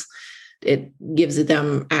because it gives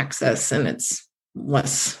them access and it's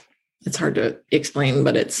hard to explain,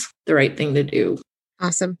 but it's the right thing to do.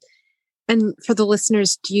 Awesome. And for the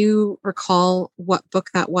listeners, do you recall what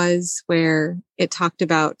book that was where it talked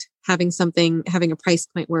about having a price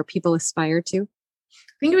point where people aspire to?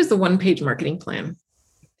 I think it was the one-page marketing plan.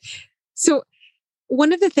 So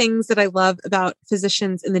one of the things that I love about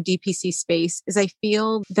physicians in the DPC space is I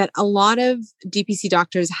feel that a lot of DPC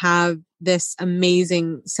doctors have this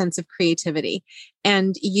amazing sense of creativity.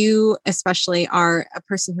 And you especially are a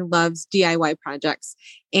person who loves DIY projects.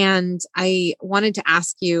 And I wanted to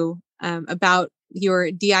ask you about your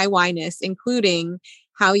DIY-ness, including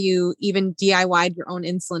how you even DIY'd your own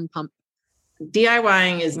insulin pump.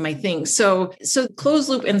 DIYing is my thing. So closed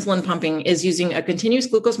loop insulin pumping is using a continuous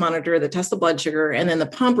glucose monitor that tests the blood sugar, and then the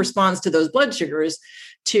pump responds to those blood sugars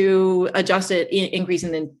to adjust it,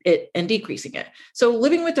 increasing it and decreasing it. So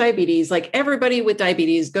living with diabetes, like everybody with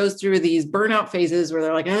diabetes goes through these burnout phases where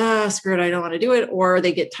they're like, screw it, I don't want to do it. Or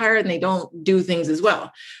they get tired and they don't do things as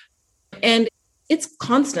well. And it's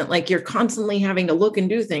constant, like you're constantly having to look and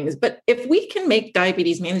do things. But if we can make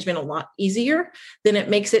diabetes management a lot easier, then it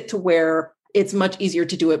makes it to where it's much easier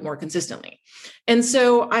to do it more consistently. And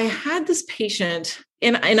so I had this patient,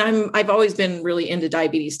 and I've always been really into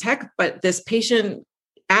diabetes tech, but this patient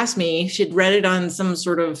asked me, she'd read it on some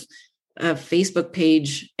sort of Facebook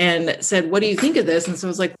page and said, what do you think of this? And so I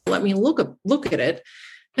was like, let me look at it.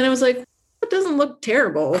 And I was like, it doesn't look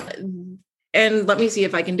terrible. And let me see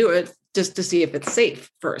if I can do it just to see if it's safe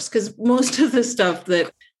first. Because most of the stuff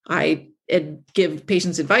that I give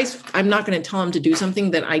patients advice, I'm not going to tell them to do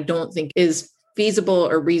something that I don't think is feasible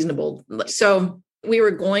or reasonable. So we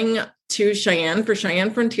were going to Cheyenne for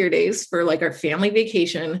Cheyenne Frontier Days for like our family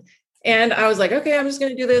vacation. And I was like, okay, I'm just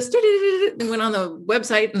going to do this. And went on the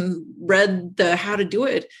website and read the how to do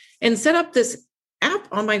it and set up this app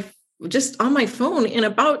on my phone in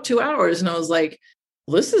about 2 hours. And I was like,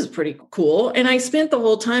 this is pretty cool. And I spent the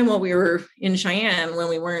whole time while we were in Cheyenne, when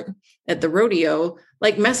we weren't at the rodeo,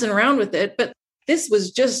 like messing around with it. But this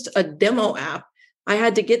was just a demo app. I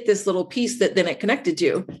had to get this little piece that then it connected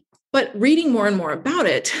to. But reading more and more about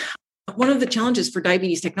it, one of the challenges for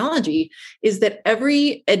diabetes technology is that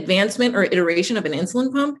every advancement or iteration of an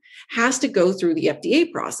insulin pump has to go through the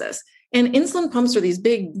FDA process. And insulin pumps are these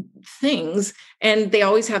big things, and they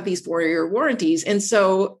always have these 4-year warranties. And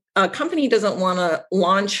so a company doesn't want to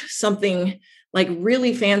launch something like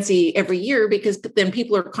really fancy every year, because then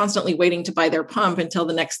people are constantly waiting to buy their pump until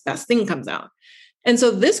the next best thing comes out. And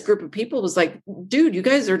so this group of people was like, dude, you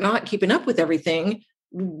guys are not keeping up with everything.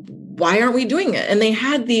 Why aren't we doing it? And they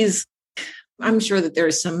had these, I'm sure that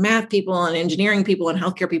there's some math people and engineering people and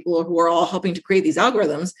healthcare people who are all helping to create these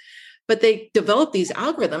algorithms, but they developed these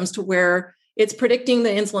algorithms to where it's predicting the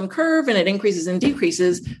insulin curve and it increases and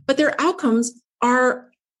decreases, but their outcomes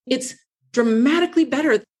it's dramatically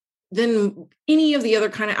better than any of the other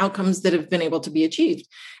kind of outcomes that have been able to be achieved.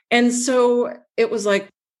 And so it was like,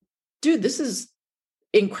 dude, this is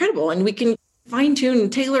incredible. And we can fine tune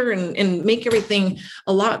and tailor and make everything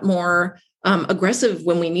a lot more aggressive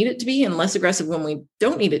when we need it to be and less aggressive when we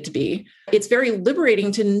don't need it to be. It's very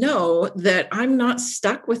liberating to know that I'm not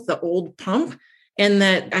stuck with the old pump and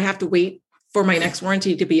that I have to wait for my next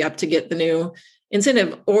warranty to be up to get the new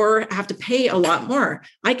incentive or have to pay a lot more.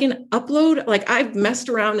 I can upload, like I've messed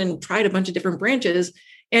around and tried a bunch of different branches.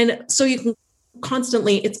 And so you can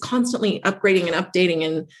it's constantly upgrading and updating.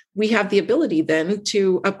 And we have the ability then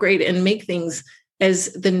to upgrade and make things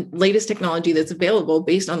as the latest technology that's available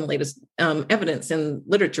based on the latest evidence and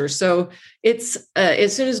literature. So it's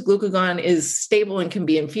as soon as glucagon is stable and can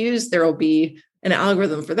be infused, there will be an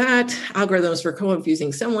algorithm for that, algorithms for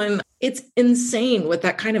co-infusing Similan. It's insane what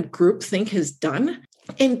that kind of groupthink has done.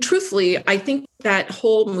 And truthfully, I think that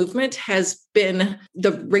whole movement has been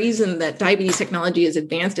the reason that diabetes technology has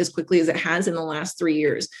advanced as quickly as it has in the last 3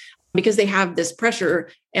 years, because they have this pressure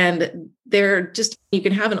and you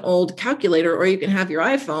can have an old calculator or you can have your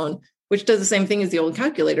iPhone, which does the same thing as the old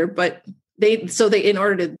calculator, but they in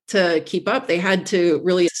order to keep up, they had to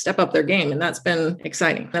really step up their game. And that's been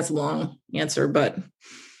exciting. That's a long answer, but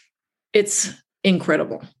it's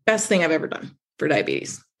incredible. Best thing I've ever done for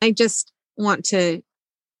diabetes. I just want to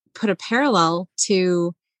put a parallel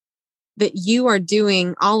to that you are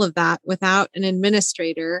doing all of that without an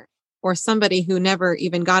administrator or somebody who never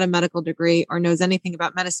even got a medical degree or knows anything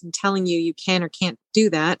about medicine telling you can or can't do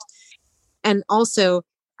that. And also,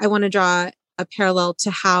 I want to draw a parallel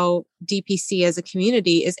to how DPC as a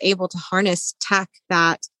community is able to harness tech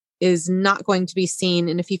that is not going to be seen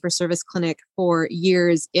in a fee-for-service clinic for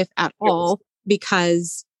years, if at all,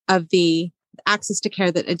 because of the access to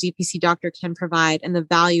care that a DPC doctor can provide and the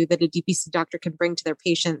value that a DPC doctor can bring to their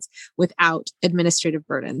patients without administrative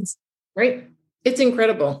burdens. Right. It's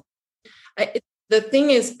incredible. The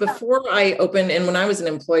thing is, before I opened and when I was an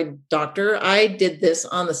employed doctor, I did this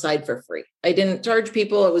on the side for free. I didn't charge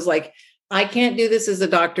people. It was like, I can't do this as a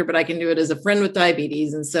doctor, but I can do it as a friend with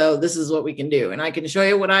diabetes. And so this is what we can do. And I can show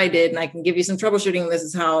you what I did and I can give you some troubleshooting. This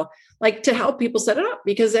is how, like, to help people set it up,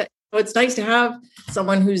 because it's nice to have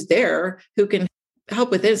someone who's there who can help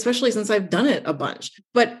with it, especially since I've done it a bunch.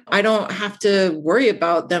 But I don't have to worry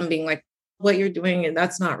about them being like, what you're doing, and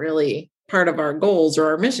that's not really part of our goals or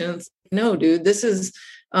our missions. No, dude, this is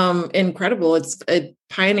incredible. It's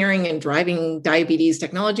pioneering and driving diabetes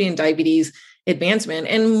technology and diabetes advancement.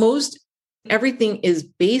 And everything is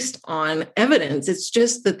based on evidence. It's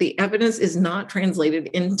just that the evidence is not translated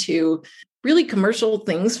into really commercial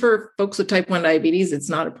things for folks with type 1 diabetes. It's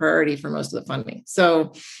not a priority for most of the funding.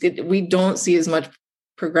 So we don't see as much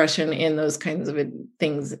progression in those kinds of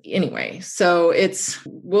things anyway. So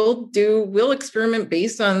we'll experiment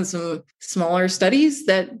based on some smaller studies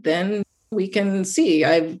that then we can see.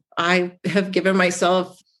 I have given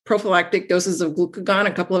myself prophylactic doses of glucagon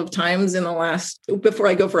a couple of times before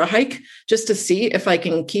I go for a hike, just to see if I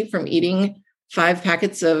can keep from eating 5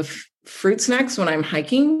 packets of fruit snacks when I'm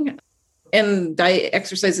hiking. And diet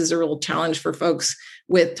exercise is a real challenge for folks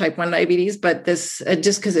with type 1 diabetes, but this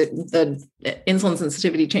just because the insulin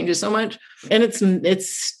sensitivity changes so much, and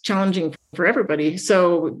it's challenging for everybody.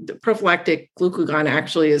 So the prophylactic glucagon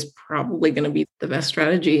actually is probably going to be the best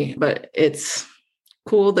strategy, but it's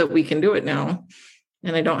cool that we can do it now.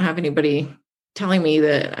 And I don't have anybody telling me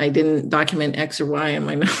that I didn't document X or Y in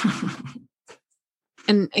my notes.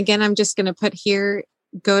 And again, I'm just going to put here,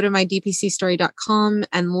 go to mydpcstory.com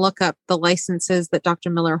and look up the licenses that Dr.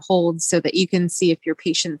 Miller holds so that you can see if your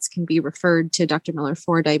patients can be referred to Dr. Miller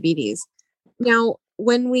for diabetes. Now,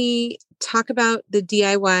 when we talk about the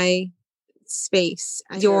DIY space,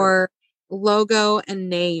 your logo and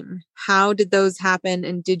name, how did those happen?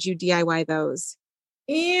 And did you DIY those?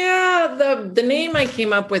 Yeah, the name I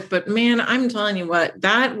came up with, but man, I'm telling you what,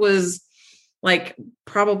 that was like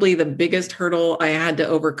probably the biggest hurdle I had to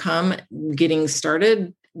overcome getting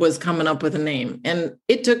started was coming up with a name. And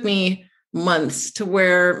it took me months to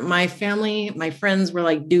where my family, my friends were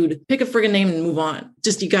like, dude, pick a friggin' name and move on.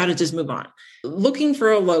 You got to just move on. Looking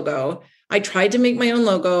for a logo. I tried to make my own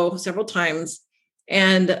logo several times.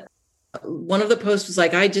 And one of the posts was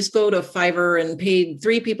like, I just go to Fiverr and paid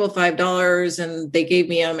 3 people $5 and they gave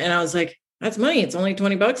me them. And I was like, that's money. It's only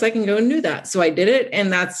 $20. I can go and do that. So I did it.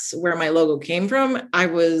 And that's where my logo came from. I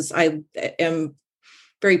am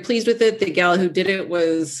very pleased with it. The gal who did it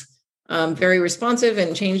was very responsive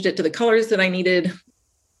and changed it to the colors that I needed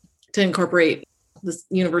to incorporate this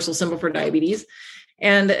universal symbol for diabetes.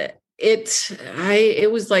 And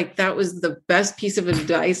it was like, that was the best piece of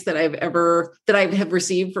advice that I have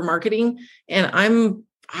received for marketing. And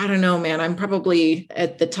I don't know, man, I'm probably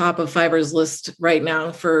at the top of Fiverr's list right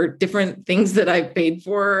now for different things that I've paid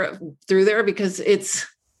for through there, because it's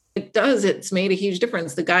made a huge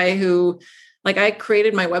difference. The guy who, like, I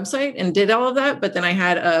created my website and did all of that, but then I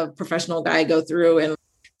had a professional guy go through and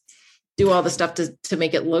do all the stuff to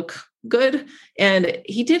make it look good. And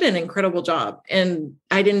he did an incredible job. And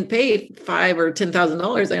I didn't pay $5,000 or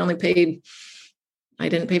 $10,000. I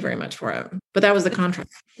didn't pay very much for it, but that was the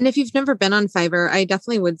contract. And if you've never been on Fiverr, I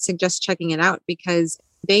definitely would suggest checking it out, because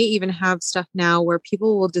they even have stuff now where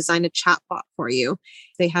people will design a chatbot for you.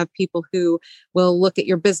 They have people who will look at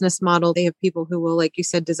your business model. They have people who will, like you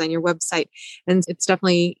said, design your website. And it's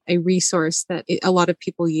definitely a resource that a lot of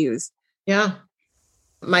people use. Yeah.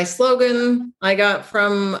 My slogan I got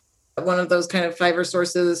from one of those kind of Fiverr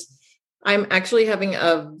sources. I'm actually having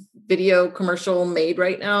a video commercial made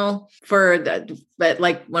right now for that, but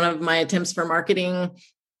like one of my attempts for marketing.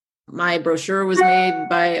 My brochure was made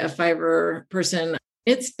by a Fiverr person.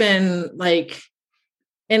 It's been like,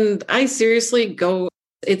 and I seriously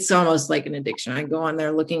it's almost like an addiction. I go on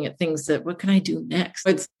there looking at things that, what can I do next?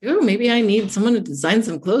 Maybe I need someone to design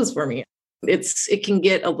some clothes for me. It can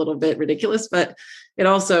get a little bit ridiculous, but it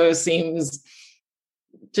also seems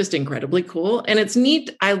just incredibly cool. And it's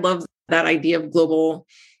neat. I love that idea of global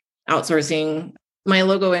outsourcing. My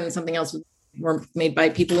logo and something else were made by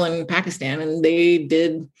people in Pakistan, and they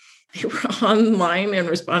were online and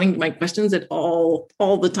responding to my questions at all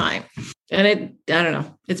the time. And I don't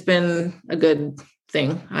know, it's been a good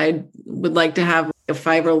thing. I would like to have a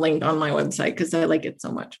Fiverr link on my website because I like it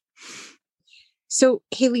so much. So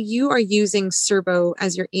Haley, you are using Serbo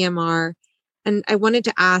as your EMR. And I wanted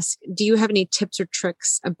to ask, do you have any tips or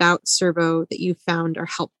tricks about Serbo that you found are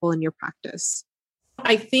helpful in your practice?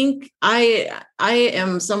 I think I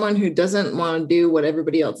am someone who doesn't want to do what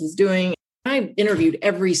everybody else is doing. I interviewed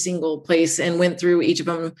every single place and went through each of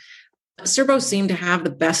them. Serbo seemed to have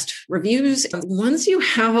the best reviews. And once you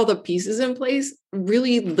have all the pieces in place,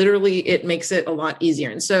 really, literally, it makes it a lot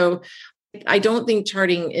easier. And so I don't think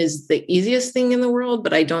charting is the easiest thing in the world,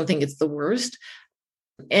 but I don't think it's the worst.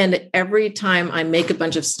 And every time I make a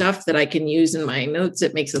bunch of stuff that I can use in my notes,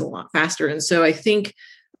 it makes it a lot faster. And so I think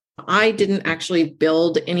I didn't actually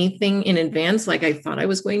build anything in advance like I thought I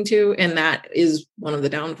was going to. And that is one of the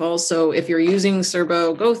downfalls. So if you're using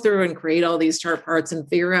Serbo, go through and create all these chart parts and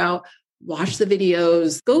figure out, watch the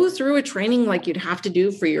videos, go through a training like you'd have to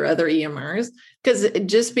do for your other EMRs. Because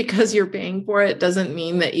just because you're paying for it doesn't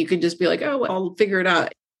mean that you could just be like, oh, well, I'll figure it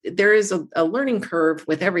out. There is a learning curve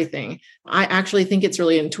with everything. I actually think it's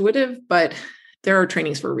really intuitive, but there are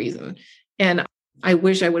trainings for a reason. And I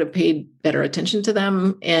wish I would have paid better attention to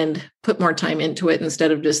them and put more time into it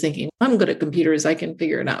instead of just thinking, I'm good at computers, I can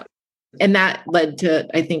figure it out. And that led to,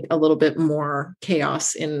 I think, a little bit more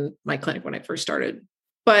chaos in my clinic when I first started.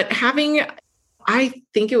 But I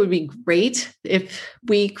think it would be great if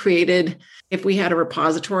we had a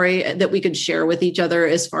repository that we could share with each other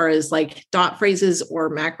as far as like dot phrases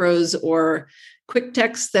or macros or quick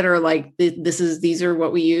texts that are like, these are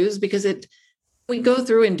what we use, because We go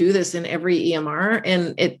through and do this in every EMR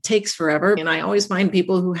and it takes forever. And I always find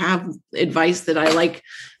people who have advice that I like,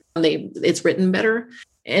 it's written better.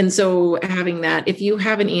 And so having that, if you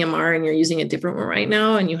have an EMR and you're using a different one right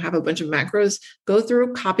now and you have a bunch of macros, go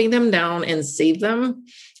through, copy them down and save them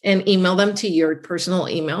and email them to your personal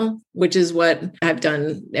email, which is what I've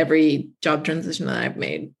done every job transition that I've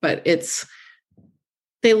made. But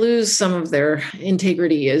they lose some of their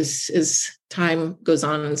integrity as time goes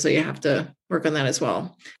on. And so you have to work on that as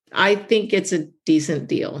well. I think it's a decent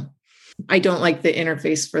deal. I don't like the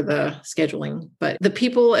interface for the scheduling, but the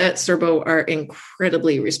people at Serbo are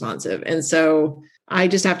incredibly responsive. And so I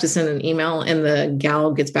just have to send an email and the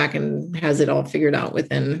gal gets back and has it all figured out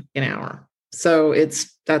within an hour. So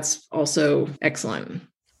that's also excellent.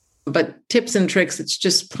 But tips and tricks, it's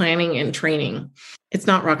just planning and training. It's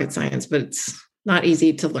not rocket science, but it's not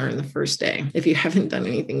easy to learn the first day if you haven't done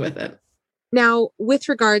anything with it. Now, with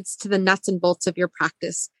regards to the nuts and bolts of your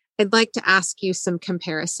practice, I'd like to ask you some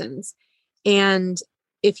comparisons. And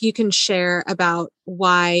if you can share about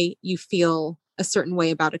why you feel a certain way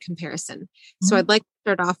about a comparison. Mm-hmm. So I'd like to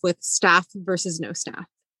start off with staff versus no staff.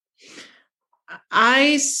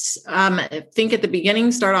 I think at the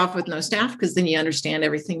beginning, start off with no staff, because then you understand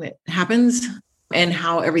everything that happens and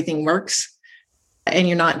how everything works. And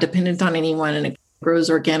you're not dependent on anyone and it grows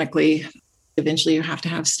organically. Eventually you have to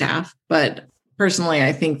have staff. But personally,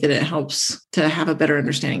 I think that it helps to have a better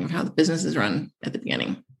understanding of how the business is run at the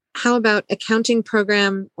beginning. How about accounting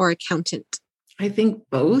program or accountant? I think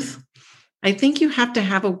both. I think you have to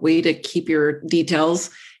have a way to keep your details,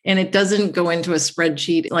 and it doesn't go into a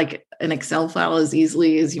spreadsheet like an Excel file as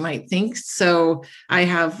easily as you might think. So I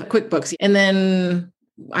have QuickBooks, and then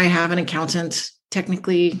I have an accountant.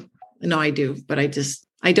 Technically, no, I do, but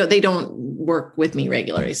they don't work with me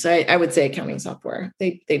regularly. So I would say accounting software.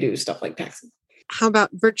 They do stuff like taxes. How about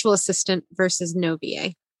virtual assistant versus no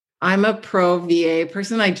VA? I'm a pro VA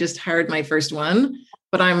person. I just hired my first one,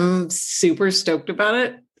 but I'm super stoked about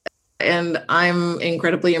it. And I'm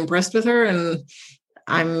incredibly impressed with her. And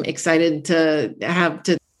I'm excited to have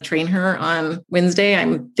to train her on Wednesday.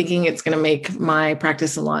 I'm thinking it's going to make my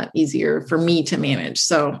practice a lot easier for me to manage.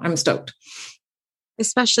 So I'm stoked.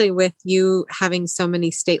 Especially with you having so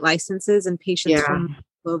many state licenses and patients from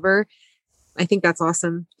all over. I think that's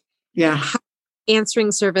awesome. Yeah.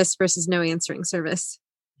 Answering service versus no answering service.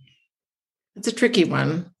 It's a tricky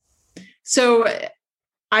one. So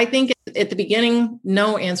I think at the beginning,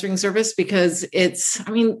 no answering service, because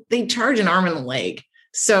they charge an arm and a leg.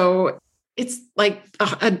 So it's like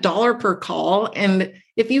 $1 per call. And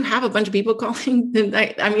if you have a bunch of people calling, then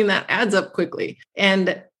that adds up quickly.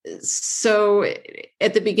 And so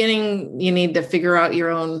at the beginning, you need to figure out your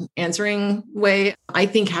own answering way. I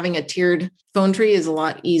think having a tiered phone tree is a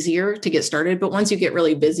lot easier to get started. But once you get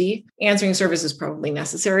really busy, answering service is probably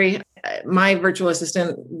necessary. My virtual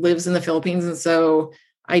assistant lives in the Philippines. And so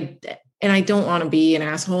I don't want to be an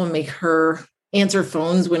asshole and make her answer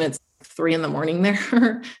phones when it's 3 a.m.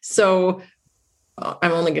 there. So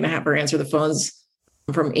I'm only going to have her answer the phones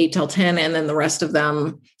from 8 till 10. And then the rest of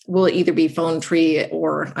them will either be phone tree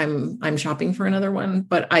or I'm shopping for another one.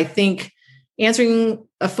 But I think answering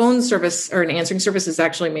a phone service or an answering service has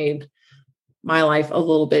actually made my life a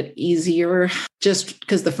little bit easier, just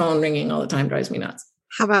because the phone ringing all the time drives me nuts.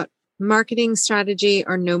 How about marketing strategy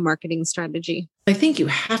or no marketing strategy? I think you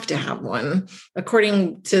have to have one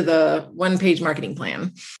according to the one-page marketing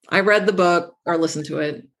plan. I read the book or listened to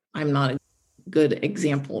it. I'm not a good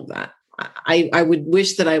example of that. I would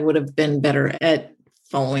wish that I would have been better at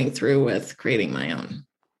following through with creating my own.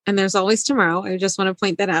 And there's always tomorrow. I just want to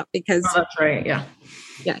point that out because that's right. Yeah.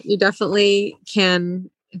 Yeah, you definitely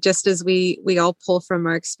can, just as we all pull from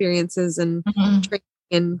our experiences and training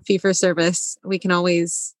in fee for service, we can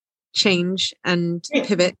always change and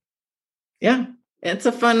pivot. Yeah. It's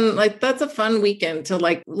that's a fun weekend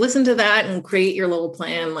to listen to that and create your little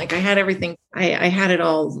plan. I had everything, I had it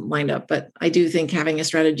all lined up, but I do think having a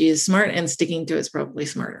strategy is smart and sticking to it's probably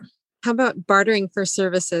smarter. How about bartering for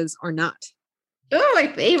services or not? Oh,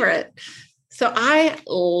 my favorite. So I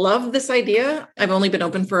love this idea. I've only been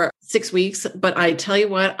open for 6 weeks, but I tell you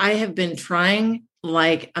what, I have been trying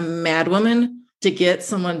like a madwoman to get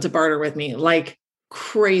someone to barter with me, like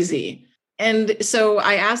crazy. And so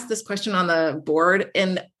I asked this question on the board,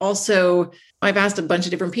 and also I've asked a bunch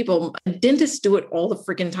of different people. Dentists do it all the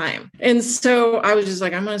freaking time. And so I was just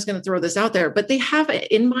like, I'm just going to throw this out there. But they have,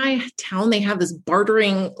 in my town, they have this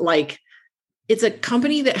bartering, it's a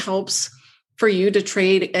company that helps for you to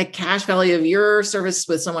trade a cash value of your service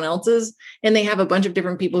with someone else's. And they have a bunch of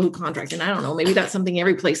different people who contract. And I don't know, maybe that's something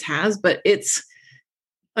every place has, but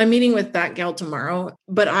I'm meeting with that gal tomorrow,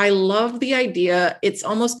 but I love the idea. It's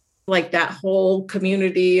almost like that whole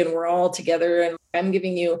community and we're all together and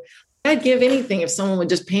I'd give anything if someone would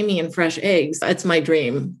just pay me in fresh eggs. That's my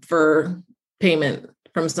dream for payment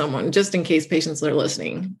from someone, just in case patients are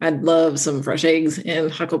listening. I'd love some fresh eggs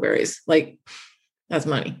and huckleberries. Like, that's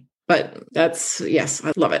money. But yes,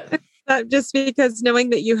 I love it. Just because knowing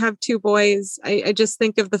that you have 2 boys, I just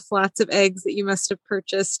think of the flats of eggs that you must have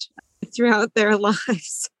purchased throughout their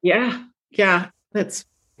lives. Yeah. That's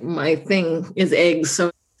my thing is eggs.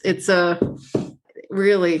 So it's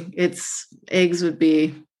eggs would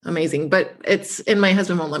be amazing, but and my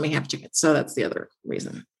husband won't let me have chickens. So that's the other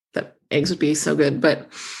reason that eggs would be so good.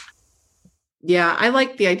 But yeah, I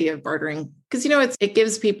like the idea of bartering because, it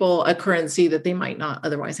gives people a currency that they might not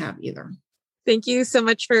otherwise have either. Thank you so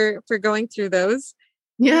much for going through those.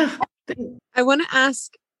 Yeah. I want to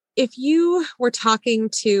ask, if you were talking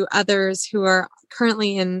to others who are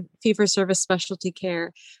currently in fee-for-service specialty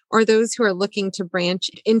care, or those who are looking to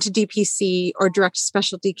branch into DPC or direct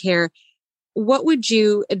specialty care, what would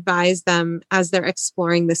you advise them as they're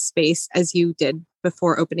exploring this space as you did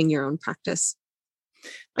before opening your own practice?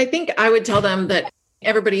 I think I would tell them that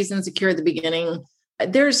everybody's insecure at the beginning.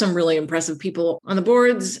 There are some really impressive people on the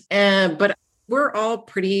boards, but we're all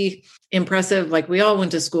pretty impressive. Like, we all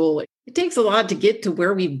went to school. It takes a lot to get to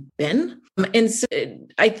where we've been. And so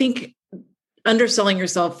I think underselling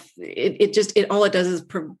yourself, all it does is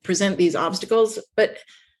present these obstacles. But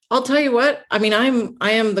I'll tell you what, I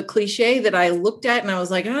am the cliche that I looked at and I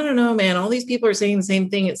was like, I don't know, man, all these people are saying the same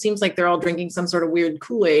thing. It seems like they're all drinking some sort of weird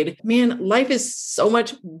Kool-Aid. Man, life is so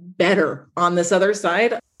much better on this other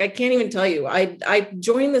side. I can't even tell you. I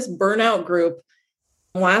joined this burnout group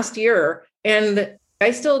last year and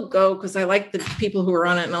I still go because I like the people who are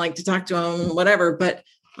on it and I like to talk to them, whatever, but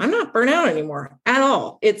I'm not burnt out anymore at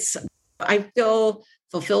all. I feel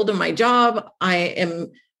fulfilled in my job. I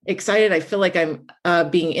am excited. I feel like I'm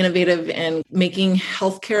being innovative and making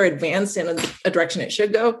healthcare advance in a direction it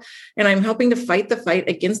should go. And I'm helping to fight the fight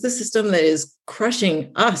against the system that is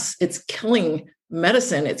crushing us. It's killing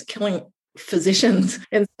medicine. It's killing physicians.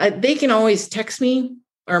 And they can always text me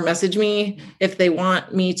or message me if they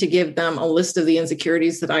want me to give them a list of the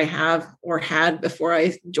insecurities that I have or had before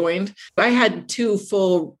I joined. I had 2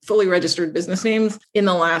 fully registered business names in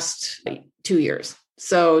the last 2 years.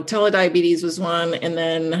 So telediabetes was one. And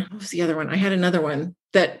then what was the other one? I had another one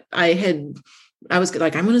that I was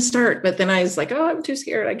like, I'm going to start. But then I was like, oh, I'm too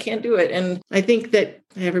scared. I can't do it. And I think that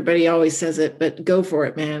everybody always says it, but go for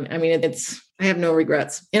it, man. I have no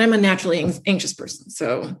regrets. And I'm a naturally anxious person.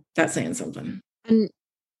 So that's saying something. And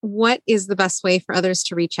what is the best way for others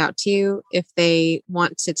to reach out to you if they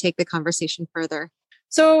want to take the conversation further?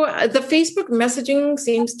 So the Facebook messaging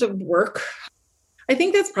seems to work. I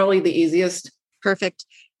think that's probably the easiest. Perfect.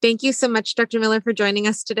 Thank you so much, Dr. Miller, for joining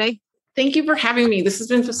us today. Thank you for having me. This has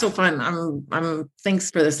been so fun. Thanks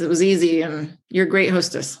for this. It was easy and you're a great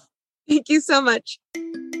hostess. Thank you so much.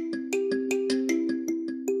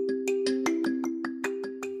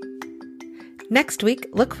 Next week,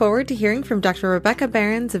 look forward to hearing from Dr. Rebecca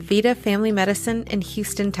Behrens of Vita Family Medicine in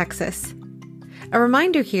Houston, Texas. A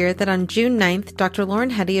reminder here that on June 9th, Dr. Lauren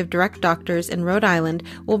Hetty of Direct Doctors in Rhode Island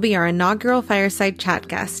will be our inaugural Fireside Chat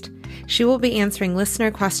guest. She will be answering listener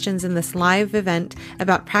questions in this live event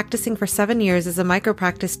about practicing for 7 years as a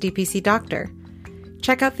micropractice DPC doctor.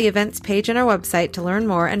 Check out the events page on our website to learn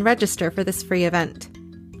more and register for this free event.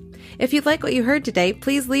 If you like what you heard today,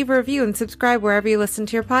 please leave a review and subscribe wherever you listen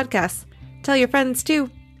to your podcasts. Tell your friends too.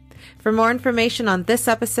 For more information on this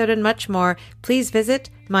episode and much more, please visit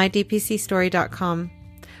mydpcstory.com.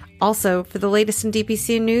 Also, for the latest in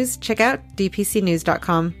DPC news, check out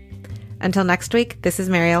dpcnews.com. Until next week, this is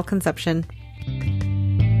Marielle Concepcion.